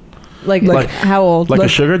 Like how old? Like a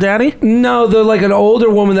sugar daddy? No, they're like an older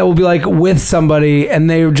woman that will be with somebody and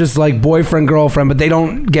they're just boyfriend, girlfriend, but they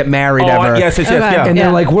don't get married ever. Yes, yeah. And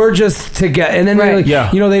they're like, we're just together. And then they're like,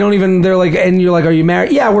 they don't even, they're like, and you're like, are you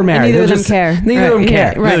married? Yeah, we're married. And neither of them care. Neither of them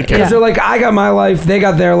care. Right. Because they're like, I got my life, they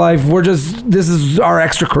got their life. This is our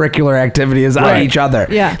extracurricular activity is on each other.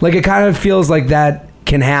 Yeah. It kind of feels like that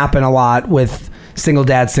can happen a lot with single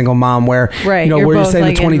dad, single mom, where where you're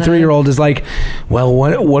saying the 23-year-old is like, well,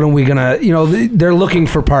 what are we gonna, they're looking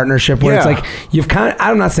for partnership where it's like you've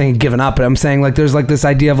I'm not saying given up, but I'm saying there's this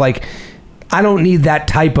idea of I don't need that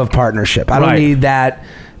type of partnership. I don't need that.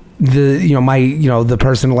 The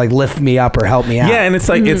person to lift me up or help me out. Yeah, and it's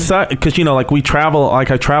it's because we travel. I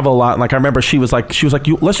travel a lot. And I remember she was like,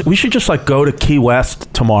 we should just go to Key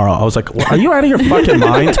West tomorrow. I was like, are you out of your fucking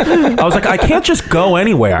mind? I was like, I can't just go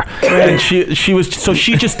anywhere. And she was, so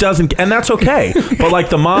she just doesn't, and that's okay.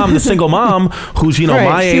 But the single mom who's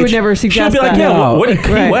my age, she would never suggest she'd be like, that. what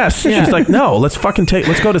Key West? Yeah. She's like, no, let's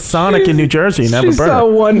go to Sonic in New Jersey and have a burger. She saw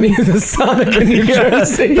one near the Sonic in New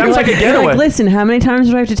Jersey. That was like a getaway. Listen, how many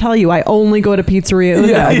times do I have to tell you I only go to Pizzeria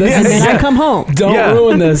Uno and then I come home? Don't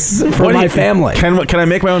ruin this for my family. Can I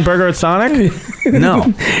make my own burger at Sonic?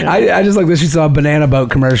 No. I just like this. She saw a banana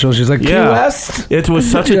boat commercial. She's like, Key West? It was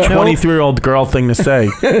such a 23-year-old girl thing to say.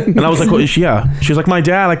 And I was like, well, she was like, my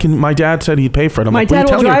dad said he'd pay for it. I'm my like, dad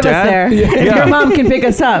will drive us there. Yeah. Your mom can pick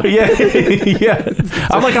us up. Yeah.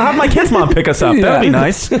 I'm like, I'll have my kid's mom pick us up. That'd be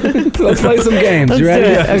nice. Let's play some games. You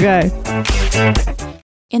ready? Okay.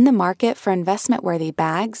 In the market for investment-worthy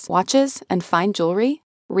bags, watches, and fine jewelry,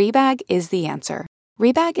 Rebag is the answer.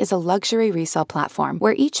 Rebag is a luxury resale platform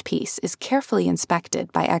where each piece is carefully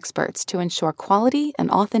inspected by experts to ensure quality and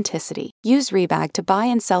authenticity. Use Rebag to buy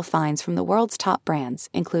and sell finds from the world's top brands,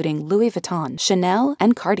 including Louis Vuitton, Chanel,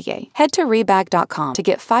 and Cartier. Head to Rebag.com to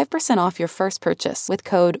get 5% off your first purchase with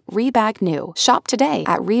code REBAGNEW. Shop today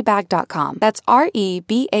at Rebag.com. That's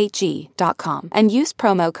REBAG.com. And use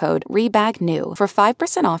promo code REBAGNEW for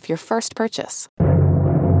 5% off your first purchase.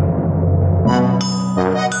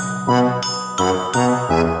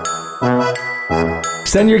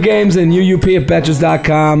 Send your games in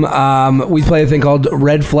uup@betches.com. We play a thing called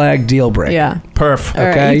Red Flag Deal Break. Yeah. Perf. All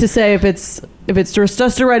right, Okay. you have to say if it's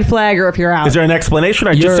just a red flag or if you're out. Is there an explanation?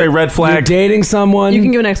 Or just say red You're flag? dating someone. You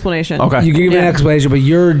can give an explanation. Okay. You can give an explanation, but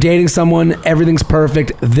you're dating someone. Everything's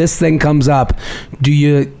perfect. This thing comes up.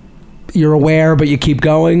 You're aware, but you keep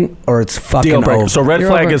going, or it's fucking Deal breaker. over. So red You're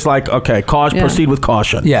flag over. is like, okay, proceed with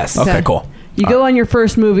caution. Yes. Okay, cool. You go on your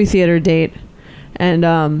first movie theater date, and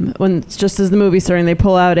when it's just as the movie's starting, they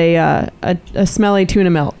pull out a smelly tuna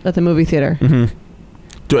melt at the movie theater. Mm-hmm.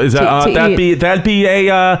 Is that To eat. that'd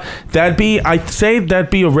be I'd say that'd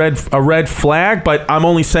be a red flag, but I'm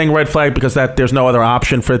only saying red flag because there's no other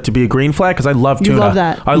option for it to be a green flag because I love tuna. You love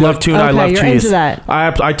that. I love tuna. I Okay, love you're cheese. into that.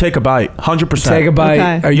 I take a bite, 100%. Take a bite.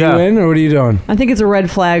 Okay. Are you Yeah. in, or what are you doing? I think it's a red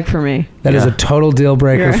flag for me. That is Yeah. a total deal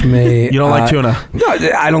breaker Yeah. for me. You don't like tuna? No,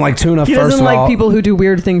 I don't like tuna. He first doesn't of like all. people who do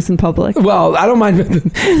weird things in public. Well, I don't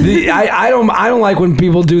mind. I don't like when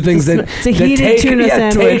people do things that It's a heated tuna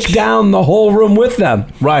sandwich. take down the whole room with them.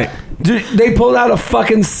 Right. Dude, they pulled out a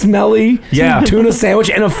fucking smelly tuna sandwich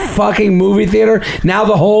in a fucking movie theater. Now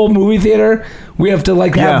the whole movie theater, we have to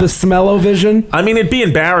like have the smell-o-vision. I mean, it'd be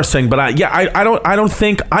embarrassing, but I don't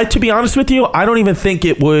think, to be honest with you, I don't even think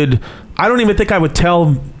I would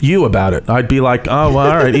tell you about it. I'd be like, oh,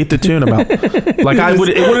 well, all right, eat the tuna melt. Like it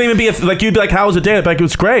wouldn't even be like, you'd be like, how was the day? I'd be like, it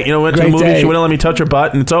was great. You know, went to the movie, she wouldn't let me touch her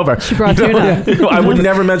butt and it's over. She brought tuna. I would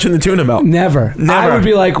never mention the tuna melt. Never. I would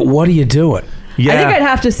be like, what are you doing? Yeah. I think I'd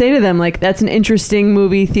have to say to them, like, that's an interesting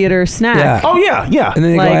movie theater snack. Yeah. Oh, yeah. And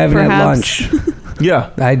then they go, I haven't had perhaps- lunch.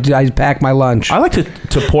 Yeah. I pack my lunch. I like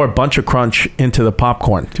to pour Bunch of Crunch into the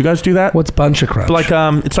popcorn. Do you guys do that? What's Bunch of Crunch? Like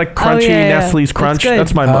it's like crunchy Nestle's Crunch.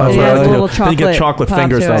 That's my mother. Yeah, Then a little you get chocolate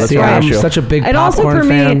fingers though. That's my I'm issue. such a big And also popcorn for me,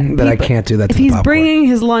 fan that I can't do that. If he's bringing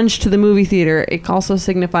his lunch to the movie theater, it also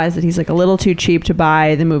signifies that he's like a little too cheap to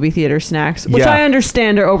buy the movie theater snacks, which I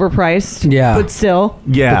understand are overpriced. Yeah. But still.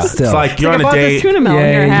 Yeah. But still. It's like you're It's on like, a I bought date. this tuna melt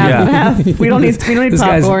here. Half. We don't need this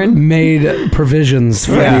popcorn. guy's made provisions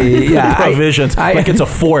for the provisions. Like it's a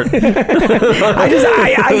fort. I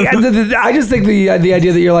just think the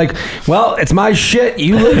idea that you're like, well, it's my shit,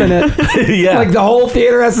 you live in it. Yeah. Like the whole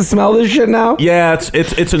theater has to smell this shit now. Yeah,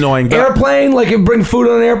 it's annoying. But Airplane, like you bring food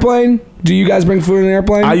on an airplane. Do you guys bring food on an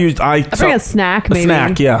airplane? I bring a snack, maybe. A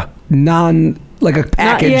snack, yeah. Like a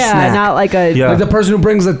packaged snack. Not like a... Like the person who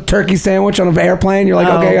brings a turkey sandwich on an airplane, you're like,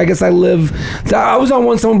 okay, I guess I live. I was on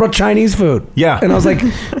one, someone brought Chinese food. Yeah. And I was like,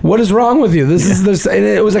 what is wrong with you? This is this. And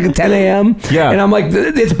it was like at 10 a.m. Yeah. And I'm like,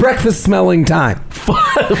 it's breakfast smelling time.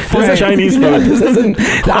 Chinese food. This isn't.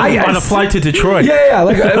 On a flight to Detroit. Yeah.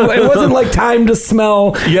 Like it wasn't like time to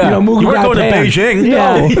smell. Yeah. You know, you weren't going to Beijing.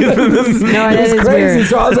 Yeah. No, it was crazy. Weird.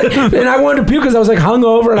 So I was like, and I wanted to puke because I was like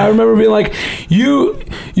hungover, and I remember being like,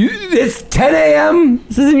 it's 10 a.m.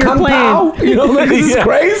 This isn't your Kung plane. Pao? You know, like, this is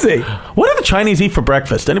crazy. What do the Chinese eat for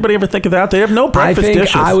breakfast? Anybody ever think of that? They have no breakfast I think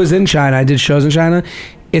dishes. I was in China. I did shows in China.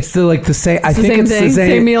 It's the same. I think it's thing, the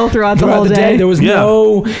same meal throughout the whole day. There was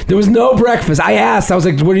no breakfast. I asked. I was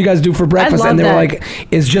like, "What do you guys do for breakfast?" And they were like,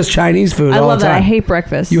 "It's just Chinese food." I all love the that. time. I hate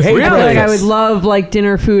breakfast. You hate I feel like I breakfast. would love like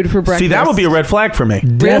dinner food for breakfast. See, that would be a red flag for me.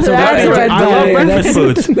 That's a That's red a I love red breakfast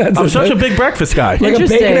foods. That's I'm such a big breakfast guy. like a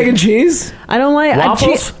Interesting. bacon, egg, and cheese. I don't like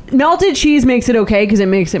Waffles? melted cheese makes it okay because it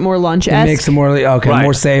makes it more lunch-esque. It makes it more Right.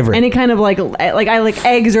 more savory. Any kind of like I like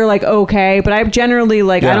eggs are like okay, but I generally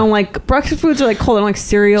like I don't like breakfast foods are like cold. I don't like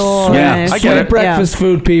cereal. Yeah, and I get Sweet it. breakfast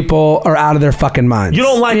food people are out of their fucking minds. You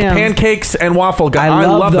don't like Yeah. pancakes and waffle guy. I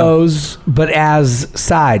love them. those, but as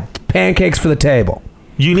side pancakes for the table.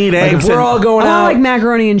 You need Like eggs. if we're all going I out, like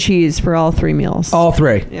macaroni and cheese for all 3 meals. all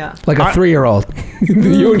three. Yeah. Like a 3-year-old.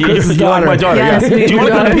 You and Chris's you like daughter. my daughter. Yes, yeah. me and Do you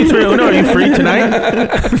want your to go to daughter. Pizzeria Uno? Are you free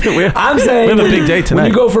tonight? I'm saying We have a big day When tonight.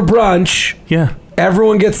 you go for brunch, Yeah.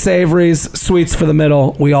 everyone gets savories, sweets for the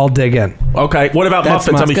middle. We all dig in. Okay. What about That's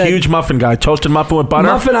muffins? I'm a good. huge muffin guy. Toasted muffin with butter.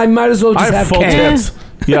 Muffin, I might as well I just have have full cake. tits.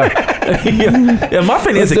 Yeah. Yeah.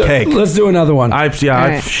 Muffin is a cake. Let's do another one. I'm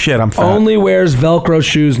right. shit. I'm fat. Only wears Velcro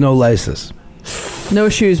shoes, no laces. No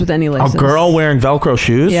shoes with any A laces. girl wearing Velcro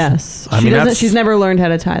shoes. Yes. I She mean, doesn't. that's- She's never learned how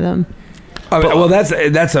to tie them. Well, that's a.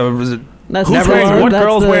 That's Who's never wearing- learned. what That's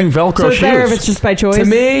girl's wearing Velcro so it's better if shoes? it's just by choice. To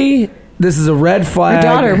me, this is a red flag.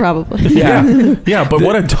 Your daughter probably. Yeah. Yeah, but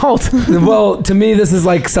what adult? Well, to me, this is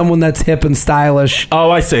like someone that's hip and stylish.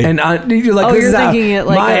 Oh, I see. And you're like, Oh, this you're is how- thinking it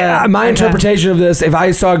like my okay. interpretation of this. If I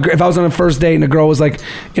was on a first date and a girl was like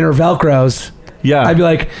in her Velcros, Yeah. I'd be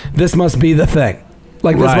like, this must be the thing.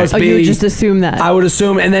 Like this Right. must Oh, be. you would just assume that. I would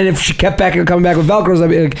assume, and then if she kept coming back with Velcros, I'd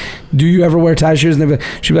be like, "Do you ever wear tie shoes?" And they'd be,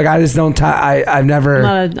 she'd be like, "I just don't tie. I've never."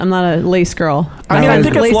 I'm not a lace girl. I mean, I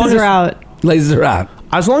think as laces long as- are out. Laces are out.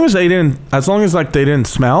 As long as they didn't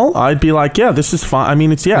smell, I'd be like, yeah, this is fine. I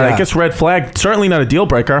mean, it's I Yeah. guess red flag. Certainly not a deal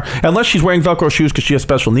breaker, unless she's wearing Velcro shoes because she has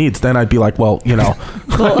special needs. Then I'd be like, well, you know,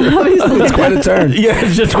 Well, obviously, It's quite a turn. yeah,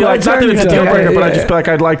 it's just be quite like, not that it's a turn, deal yeah, breaker, but yeah, I'd just be like,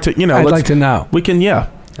 I'd like to, you know, I'd let's- like to know. We can, yeah.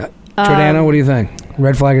 Jordana, what do you think?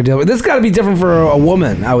 Red flag or deal? This has got to be different for a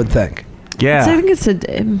woman, I would think. Yeah. So I think it's a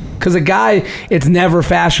Because a guy, it's never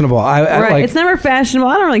fashionable. I right. like, It's never fashionable.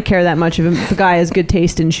 I don't really care that much if the guy has good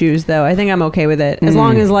taste in shoes, though. I think I'm okay with it as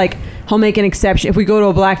long as like he'll make an exception. If we go to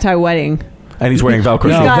a black tie wedding, And he's wearing Velcro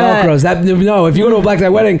no, shoes. got Velcros. No, if you go to a black tie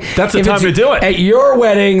wedding, That's the if time it's to do it. At your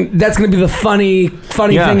wedding, that's going to be the funny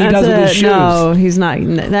Yeah. thing he does with his shoes. no, he's not.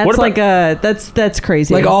 That's What like that's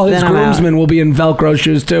crazy. Like all his Then I'm out. groomsmen will be in Velcro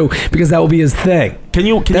shoes too, because that will be his thing. Can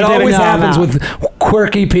you That date a- always No, happens no. with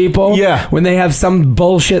quirky people. Yeah. When they have some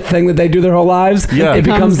bullshit thing that they do their whole lives, Yeah. it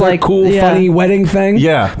becomes Becomes like like- cool, yeah. funny wedding thing.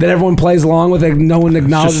 Yeah. That everyone plays along with. Like, no one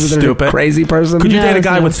acknowledges Just that they're stupid. a crazy person. Could you No, date a it's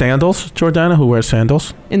guy not. with sandals, Jordana, who wears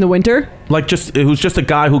sandals? in the winter, Like who's just a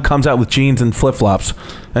guy who comes out with jeans and flip flops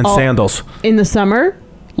and Oh. sandals. in the summer.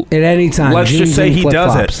 At any time. Let's just say he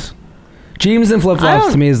does it. Jeans and flip I flops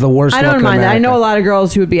don't- to me is the worst. I look don't in mind that. I know a America. lot of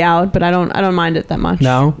girls who would be out, but I don't mind it that much.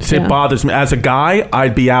 No? See, Yeah. it bothers me. As a guy,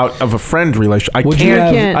 I'd be out of a friend relationship. I Would can't. you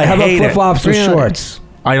have? can't. I how about hate flip it. flops or Really? shorts?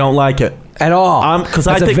 I don't like it. At all. Because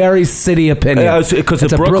I That's think a very city opinion. Because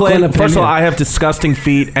It's a Brooklyn, opinion. first of all, I have disgusting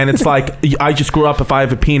feet, and it's like I just grew up. If I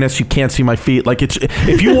have a penis, you can't see my feet. Like it's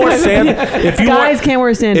if you wore Guys can't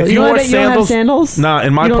wear sandals. If you wore don't have sandals? Nah,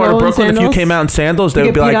 in my You don't part of own Brooklyn, if you sandals? came out in sandals, they You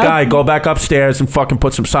would be get like, beat up? "Guy, go back upstairs and fucking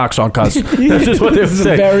put some socks on, cuz." That's just what they would This is a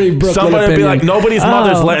say. very Brooklyn Somebody would be like, opinion. "Nobody's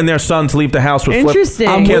mother's Oh. letting their sons leave the house with Interesting.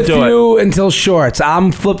 I'm Can't with do it. you until shorts.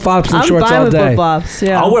 I'm flip flops and I'm shorts fine all with day. flip flops.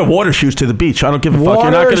 Yeah. I'll wear water shoes to the beach. I don't give a fuck. You're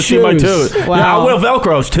not Water going to see my shoes. toes. Wow. Yeah, I'll wear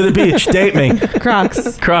Velcros to the beach. Date me.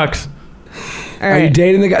 Crocs. Crocs. All Are you right.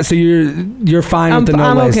 dating the guy? So you're fine I'm with the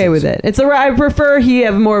no laces. okay with it. I prefer he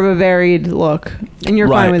have more of a varied look, and you're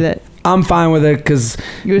Right. fine with it. I'm fine with it because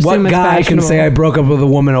You assume what it's guy can fashionable. say I broke up with a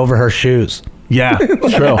woman over her shoes? Yeah,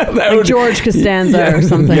 true. Like George Costanza Yeah, or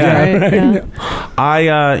something, yeah, right?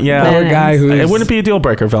 Yeah. Yeah. Another guy who's It wouldn't be a deal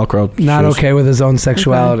breaker, Velcro. not shoes. okay with his own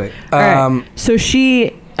sexuality. All right. So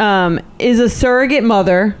she is a surrogate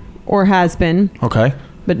mother or has been, Okay.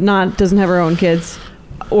 but doesn't have her own kids.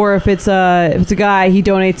 Or if it's a guy, he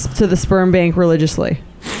donates to the sperm bank religiously.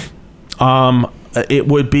 It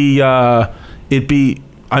would be. It'd be.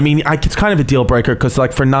 I mean, it's kind of a deal breaker because,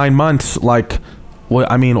 like, for 9 months, like, well,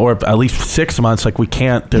 I mean, or at least 6 months, like, we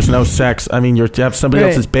can't. There's no sex. I mean, you have somebody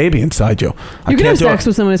Right. else's baby inside you. I You can can't have do sex it.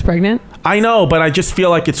 with someone who's pregnant. I know, but I just feel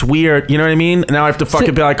like it's weird. You know what I mean? Now I have to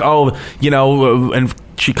fucking be like, oh, and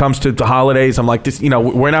she comes to the holidays. I'm like, this,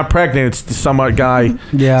 we're not pregnant. It's some other guy.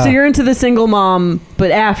 Yeah. So you're into the single mom,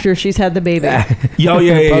 but after she's had the baby. Yeah.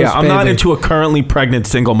 I'm not Post-baby. into a currently pregnant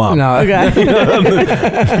single mom. no. Okay.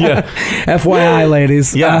 Yeah. FYI,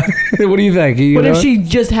 ladies. Yeah. What do you think? What if she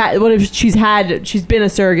just had? What if she's been a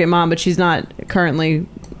surrogate mom, but she's not currently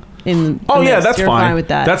in? Oh in yeah, this? that's You're fine. with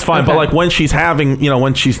that. That's fine. Okay. But like when she's having,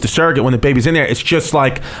 when she's the surrogate, when the baby's in there, it's just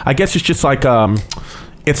like, I guess it's just like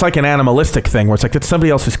it's like an animalistic thing where it's like it's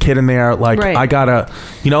somebody else's kid in there. Like Right. I gotta,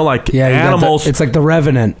 like Yeah, you got animals. it's like The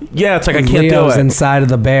Revenant. Yeah, it's like I can't Leo's do it. inside of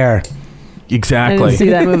the bear. I Exactly. didn't see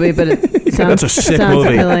that movie, but it sounds, That's a sick sounds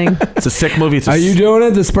movie. appealing. It's a sick movie. It's a Are you doing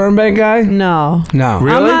it, the sperm bank guy? No. No.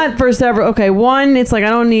 Really? I'm not for several. Okay, one, it's like I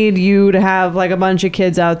don't need you to have like a bunch of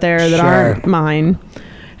kids out there that Sure. aren't mine.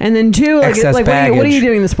 And then two, like, Excess what are you baggage.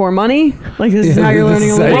 doing this for? Money? Like this is Yeah, how you're this learning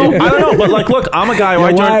is a how little. you- Well, I don't know, but like, look, I'm a guy. Yeah,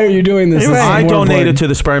 Who why are you doing this? This is I more donated important. to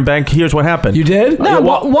the sperm bank. Here's what happened. You did? No,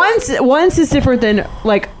 well- once is different than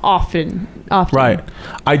like often. Right.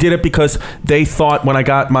 I did it because they thought when I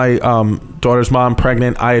got my daughter's mom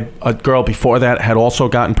pregnant, I had a girl before that had also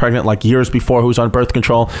gotten pregnant like years before who was on birth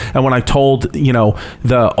control. And when I told, the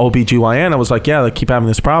OBGYN, I was like, yeah, they keep having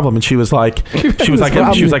this problem. And she was like, have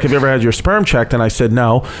you ever had your sperm checked? And I said,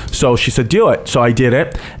 no. So she said, do it. So I did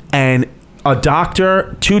it. And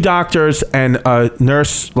two doctors and a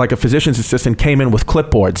nurse, like a physician's assistant, came in with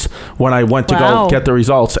clipboards when I went to Wow. go get the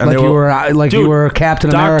results. And Like they you were were Dude, you were Captain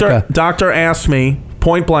America. Doctor asked me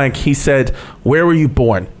point blank. He said, "Where were you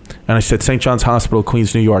born?" And I said, "St. John's Hospital,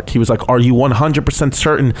 Queens, New York." He was like, "Are you 100%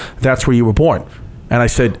 certain that's where you were born?" And I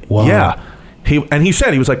said, Wow. "Yeah." He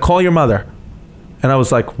was like, "Call your mother." And I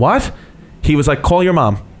was like, "What?" He was like, "Call your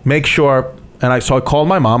mom. Make sure." And so I called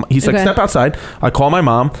my mom. He's like, Okay. "Step outside." I called my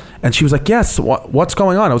mom, and she was like, "Yes, what's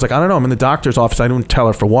going on?" I was like, "I don't know. I'm in the doctor's office." I didn't tell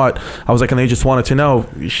her for what. I was like, and they just wanted to know.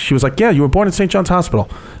 She was like, "Yeah, you were born at St. John's Hospital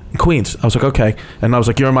in Queens." I was like, "Okay." And I was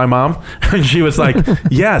like, "You're my mom?" And she was like,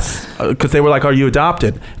 "Yes," because they were like, "Are you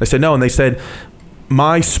adopted?" I said, "No." And they said,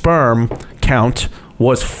 "My sperm count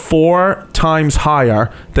was 4 times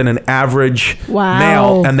higher than an average Wow.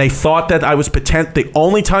 male." And they thought that I was the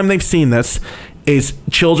only time they've seen this is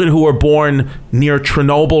children who were born near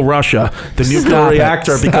Chernobyl, Russia, the nuclear Stop it.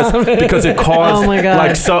 reactor, because it caused Oh my God.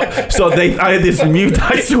 like so I had this mute.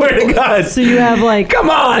 I swear to God. So you have like Come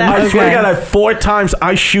on! I swear to Okay. God, I have 4 times.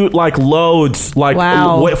 I shoot like loads, like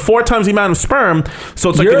Wow. 4 times the amount of sperm. So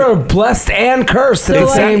it's like You're blessed and cursed at So the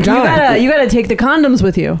like, same time. you gotta take the condoms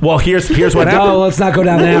with you. well, here's what happened. No, let's not go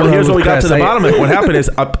down that Well, road. here's what we with got to Chris. the bottom of it. What happened is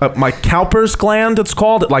my Cowper's gland, it's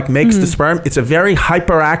called, it like makes the sperm. It's a very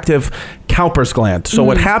hyperactive Cowper's gland. So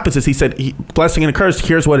what happens is he said, blessing and a curse,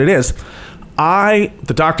 here's what it is.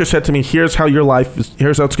 The doctor said to me, here's how your life is,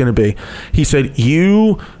 here's how it's going to be. He said,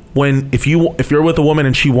 if you're with a woman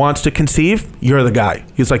and she wants to conceive, you're the guy.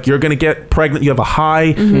 He's like, you're going to get pregnant. You have a high,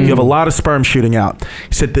 you have a lot of sperm shooting out.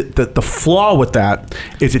 He said that the flaw with that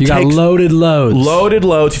is it You got takes loaded loads. loaded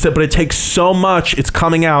loads. He said, but it takes so much. It's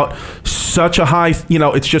coming out such a high,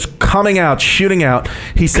 it's just coming out, shooting out.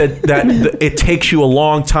 He said that it takes you a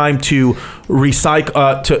long time to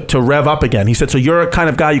recycle, to rev up again. He said, so you're a kind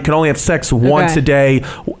of guy, you can only have sex once a day.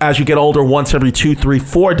 As you get older, once every 2, 3,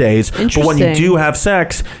 4 days. But when you do have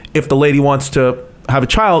sex, if the lady wants to have a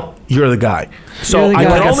child, you're the guy. So I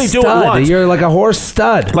can only do it once. You're like a horse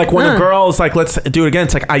stud. Like when a girl is like, let's do it again.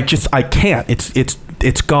 It's like, I can't.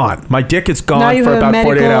 It's gone. My dick is gone for about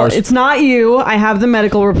 48 hours. It's not you. I have the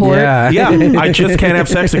medical report. Yeah. I just can't have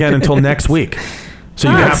sex again until next week. So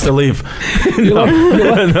you have to leave. No.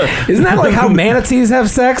 Isn't that like how manatees have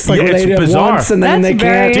sex? Like it's they do it bizarre. once and then That's they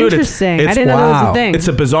very can't. interesting. I didn't know that was a thing. It's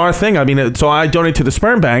a bizarre thing. I mean, so I donate to the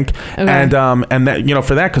sperm bank, and that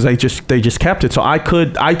for that because they just kept it. So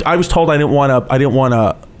I was told I didn't want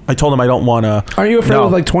to. I told them I don't want to. Are you afraid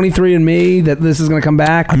with like 23andMe that this is going to come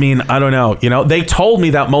back? I mean, I don't know. They told me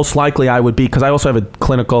that most likely I would be, because I also have a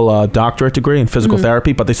clinical doctorate degree in physical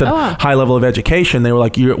therapy, but they said high level of education. They were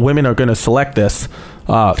like, women are going to select this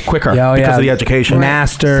quicker because of the education.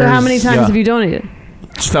 Masters. So how many times have you donated?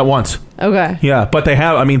 Just that once. Okay. Yeah, but they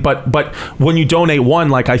have. I mean, but when you donate one,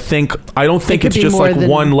 like I don't think it's just like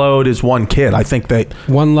one load is one kid. I think that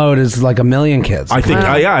one load is like 1 million kids. I think.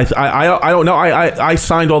 I don't know. I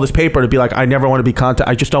signed all this paper to be like, I never want to be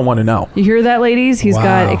contacted. I just don't want to know. You hear that, ladies? He's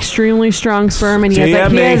got extremely strong sperm, and he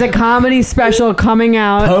has a comedy special coming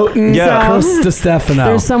out. Potent. Yeah. Chris DiStefano.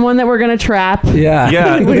 There's someone that we're gonna trap. Yeah.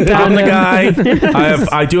 I'm the guy.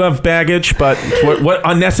 I do have baggage, but what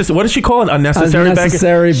unnecessary? What does she call it?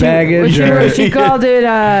 Unnecessary baggage. She called it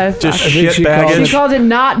just shit baggage. She called it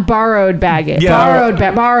not borrowed baggage. Yeah.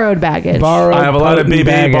 Borrowed baggage. I have a lot of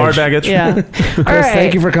BB bar baggage. Yeah. Chris, All right.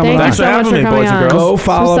 thank you for coming on. Thanks for having me, boys and girls. Go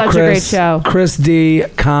follow such Chris. A great show. Chris D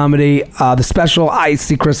Comedy. The special. I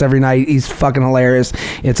see Chris every night. He's fucking hilarious.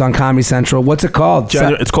 It's on Comedy Central. What's it called?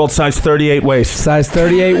 It's called Size 38 Waist. Size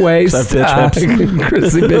 38 Waist. Bitch hips.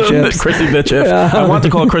 Chrissy bitch hips. Chrissy bitch hips. I want to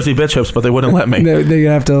call it Chrissy bitch hips, but they wouldn't let me. They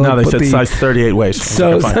have to. No, they said size 38 waist.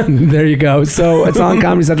 So there you go. So it's on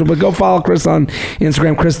Comedy Central, but go follow Chris on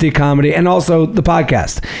Instagram, Chris D Comedy, and also the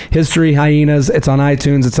podcast, History Hyenas. It's on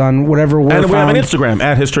iTunes. It's on whatever. And we have an Instagram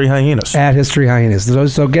at History Hyenas. At History Hyenas.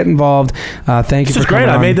 So get involved. Thank you for coming on. This is great.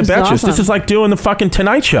 I made the batches. Awesome. This is like doing the fucking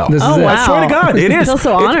Tonight Show. Wow. I swear to God, it is. I feel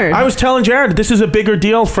so honored. I was telling Jared, this is a bigger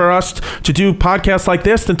deal for us to do podcasts like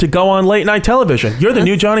this than to go on late night television. You're the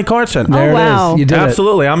new Johnny Carson. There wow. it is. You did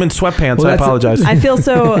Absolutely. I'm in sweatpants. Well, I apologize. I feel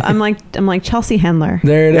so. I'm like Chelsea Handler.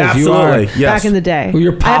 There it is. Absolutely. You are. Yes. Back in the day. Well,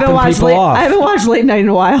 you're popping people off. I haven't watched Late Night in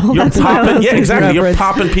a while. You're popping. Yeah, exactly. You're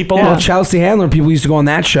popping people off. Chelsea Handler, people used to go on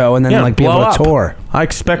that show and then like be able to tour. I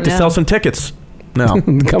expect to sell some tickets. No.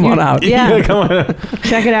 Come on out. Yeah. Come on.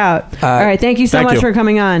 Check it out. All right. Thank you so much for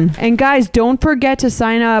coming on. And guys, don't forget to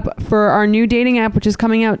sign up for our new dating app, which is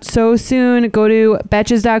coming out so soon. Go to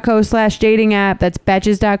betches.co/dating app. That's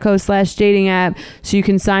betches.co/dating app. So you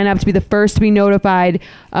can sign up to be the first to be notified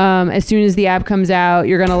as soon as the app comes out.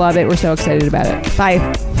 You're going to love it. We're so excited about it. Bye.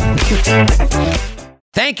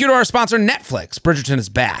 Thank you to our sponsor, Netflix. Bridgerton is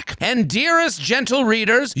back. And dearest gentle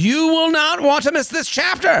readers, you will not want to miss this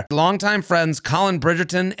chapter. Longtime friends Colin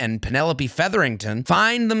Bridgerton and Penelope Featherington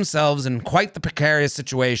find themselves in quite the precarious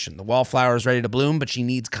situation. The wallflower is ready to bloom, but she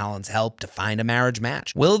needs Colin's help to find a marriage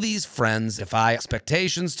match. Will these friends defy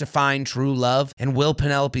expectations to find true love? And will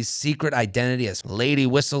Penelope's secret identity as Lady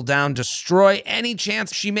Whistledown destroy any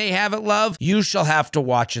chance she may have at love? You shall have to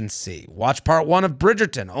watch and see. Watch part 1 of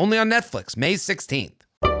Bridgerton, only on Netflix, May 16th.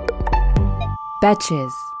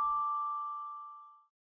 Betches.